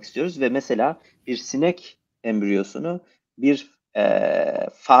bakmak istiyoruz ve mesela bir sinek embriyosunu bir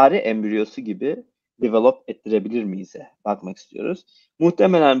fare embriyosu gibi develop ettirebilir miyiz'e bakmak istiyoruz.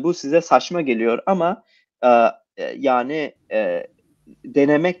 Muhtemelen bu size saçma geliyor ama yani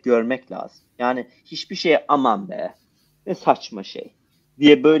denemek, görmek lazım. Yani hiçbir şeye aman be ne saçma şey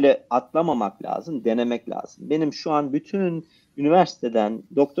diye böyle atlamamak lazım, denemek lazım. Benim şu an bütün üniversiteden,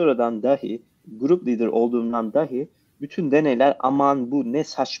 doktoradan dahi, grup lider olduğumdan dahi bütün deneyler aman bu ne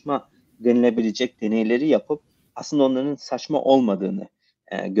saçma denilebilecek deneyleri yapıp aslında onların saçma olmadığını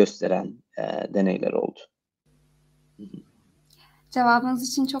gösteren deneyler oldu. Cevabınız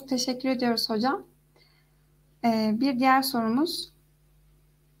için çok teşekkür ediyoruz hocam. Bir diğer sorumuz,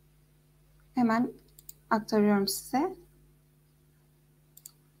 hemen aktarıyorum size.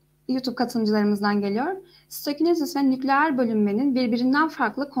 YouTube katılımcılarımızdan geliyor. Stokinezis ve nükleer bölünmenin birbirinden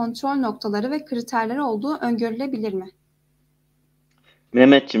farklı kontrol noktaları ve kriterleri olduğu öngörülebilir mi?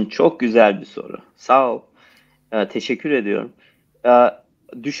 Mehmetciğim çok güzel bir soru. Sağ ol. Teşekkür ediyorum.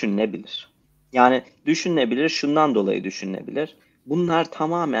 Düşünülebilir. Yani düşünülebilir, şundan dolayı düşünülebilir. Bunlar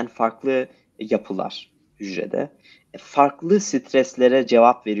tamamen farklı yapılar hücrede. Farklı streslere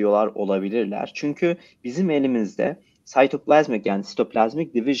cevap veriyorlar olabilirler. Çünkü bizim elimizde cytoplasmic yani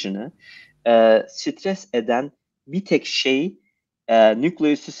sitoplazmik division'ı stres eden bir tek şey,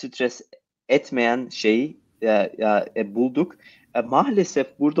 nükleüsü stres etmeyen şeyi bulduk.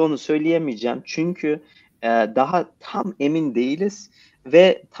 Maalesef burada onu söyleyemeyeceğim çünkü daha tam emin değiliz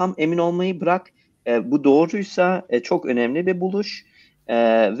ve tam emin olmayı bırak, bu doğruysa çok önemli bir buluş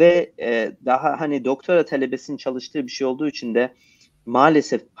ve daha hani doktora talebesinin çalıştığı bir şey olduğu için de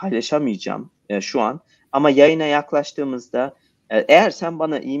maalesef paylaşamayacağım şu an. Ama yayına yaklaştığımızda eğer sen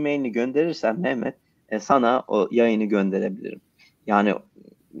bana e-mailini gönderirsen Mehmet, sana o yayını gönderebilirim. Yani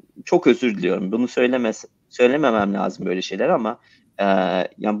çok özür diliyorum. Bunu söylememem lazım böyle şeyler ama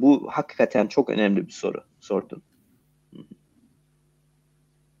yani bu hakikaten çok önemli bir soru sordun.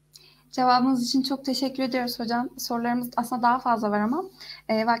 Cevabınız için çok teşekkür ediyoruz hocam. Sorularımız aslında daha fazla var ama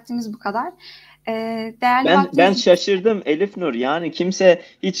vaktimiz bu kadar. Ben şaşırdım Elif Nur. Yani kimse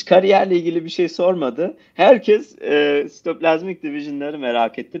hiç kariyerle ilgili bir şey sormadı. Herkes Cytoplasmic Division'ları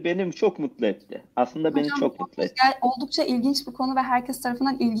merak etti. Benim çok mutlu etti. Aslında hocam, beni çok mutlu etti. Oldukça ilginç bir konu ve herkes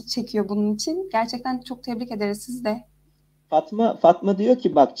tarafından ilgi çekiyor bunun için. Gerçekten çok tebrik ederiz siz de. Fatma diyor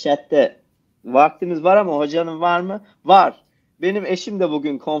ki bak chatte vaktimiz var ama hocanın var mı? Var. Benim eşim de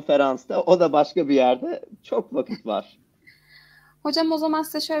bugün konferansta. O da başka bir yerde. Çok vakit var. Hocam o zaman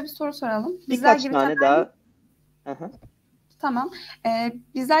size şöyle bir soru soralım. Birkaç tane daha. Tamam.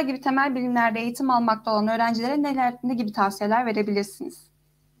 Bizler gibi temel bilimlerde eğitim almakta olan öğrencilere ne gibi tavsiyeler verebilirsiniz?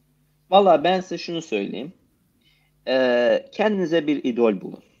 Vallahi ben size şunu söyleyeyim. Kendinize bir idol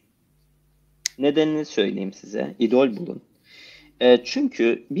bulun. Nedenini söyleyeyim size. İdol bulun.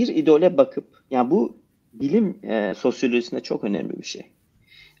 Çünkü bir idole bakıp, yani bu bilim sosyolojisinde çok önemli bir şey.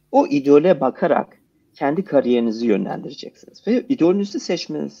 O idole bakarak kendi kariyerinizi yönlendireceksiniz. Ve idolünüzü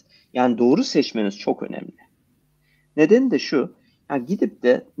seçmeniz, yani doğru seçmeniz çok önemli. Nedeni de şu, yani gidip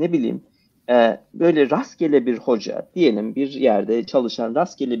de ne bileyim böyle rastgele bir hoca, diyelim bir yerde çalışan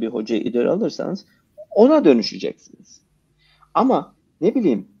rastgele bir hocayı idol alırsanız ona dönüşeceksiniz. Ama ne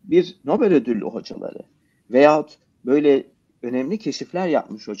bileyim bir Nobel ödüllü hocaları veyahut böyle önemli keşifler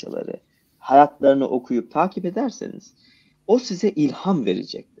yapmış hocaları hayatlarını okuyup takip ederseniz o size ilham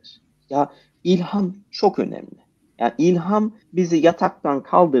verecektir. Ya ilham çok önemli. Yani ilham bizi yataktan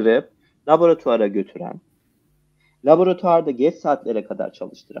kaldırıp laboratuvara götüren, laboratuvarda geç saatlere kadar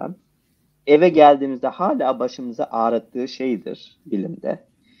çalıştıran, eve geldiğimizde hala başımıza ağrıttığı şeydir bilimde.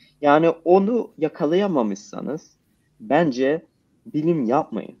 Yani onu yakalayamamışsanız bence bilim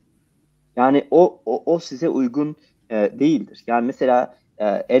yapmayın. Yani o size uygun değildir. Yani mesela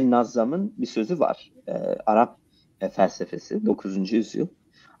El-Nazzam'ın bir sözü var. Arap felsefesi 9. yüzyıl.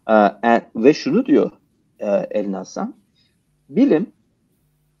 Ve şunu diyor El-Nazzam. Bilim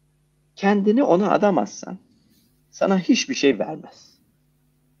kendini ona adamazsan sana hiçbir şey vermez.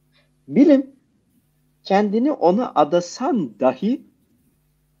 Bilim kendini ona adasan dahi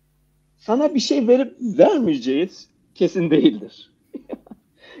sana bir şey verip vermeyeceğiz kesin değildir.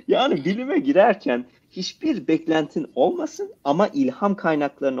 Yani bilime girerken hiçbir beklentin olmasın ama ilham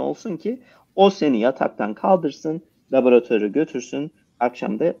kaynakların olsun ki o seni yataktan kaldırsın, laboratuvara götürsün,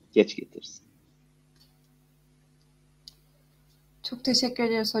 akşam da geç getirsin. Çok teşekkür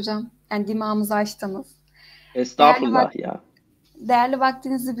ederiz hocam. Yani dimağımızı açtınız. Estağfurullah ya. Değerli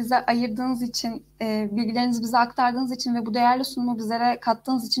vaktinizi bize ayırdığınız için, bilgilerinizi bize aktardığınız için ve bu değerli sunumu bizlere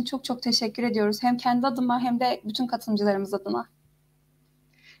kattığınız için çok çok teşekkür ediyoruz. Hem kendi adıma hem de bütün katılımcılarımız adına.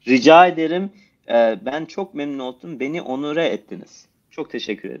 Rica ederim. Ben çok memnun oldum. Beni onure ettiniz. Çok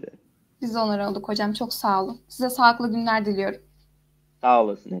teşekkür ederim. Biz de onur olduk hocam. Çok sağ olun. Size sağlıklı günler diliyorum. Sağ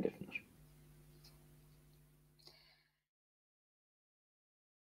olasın Elif Nur.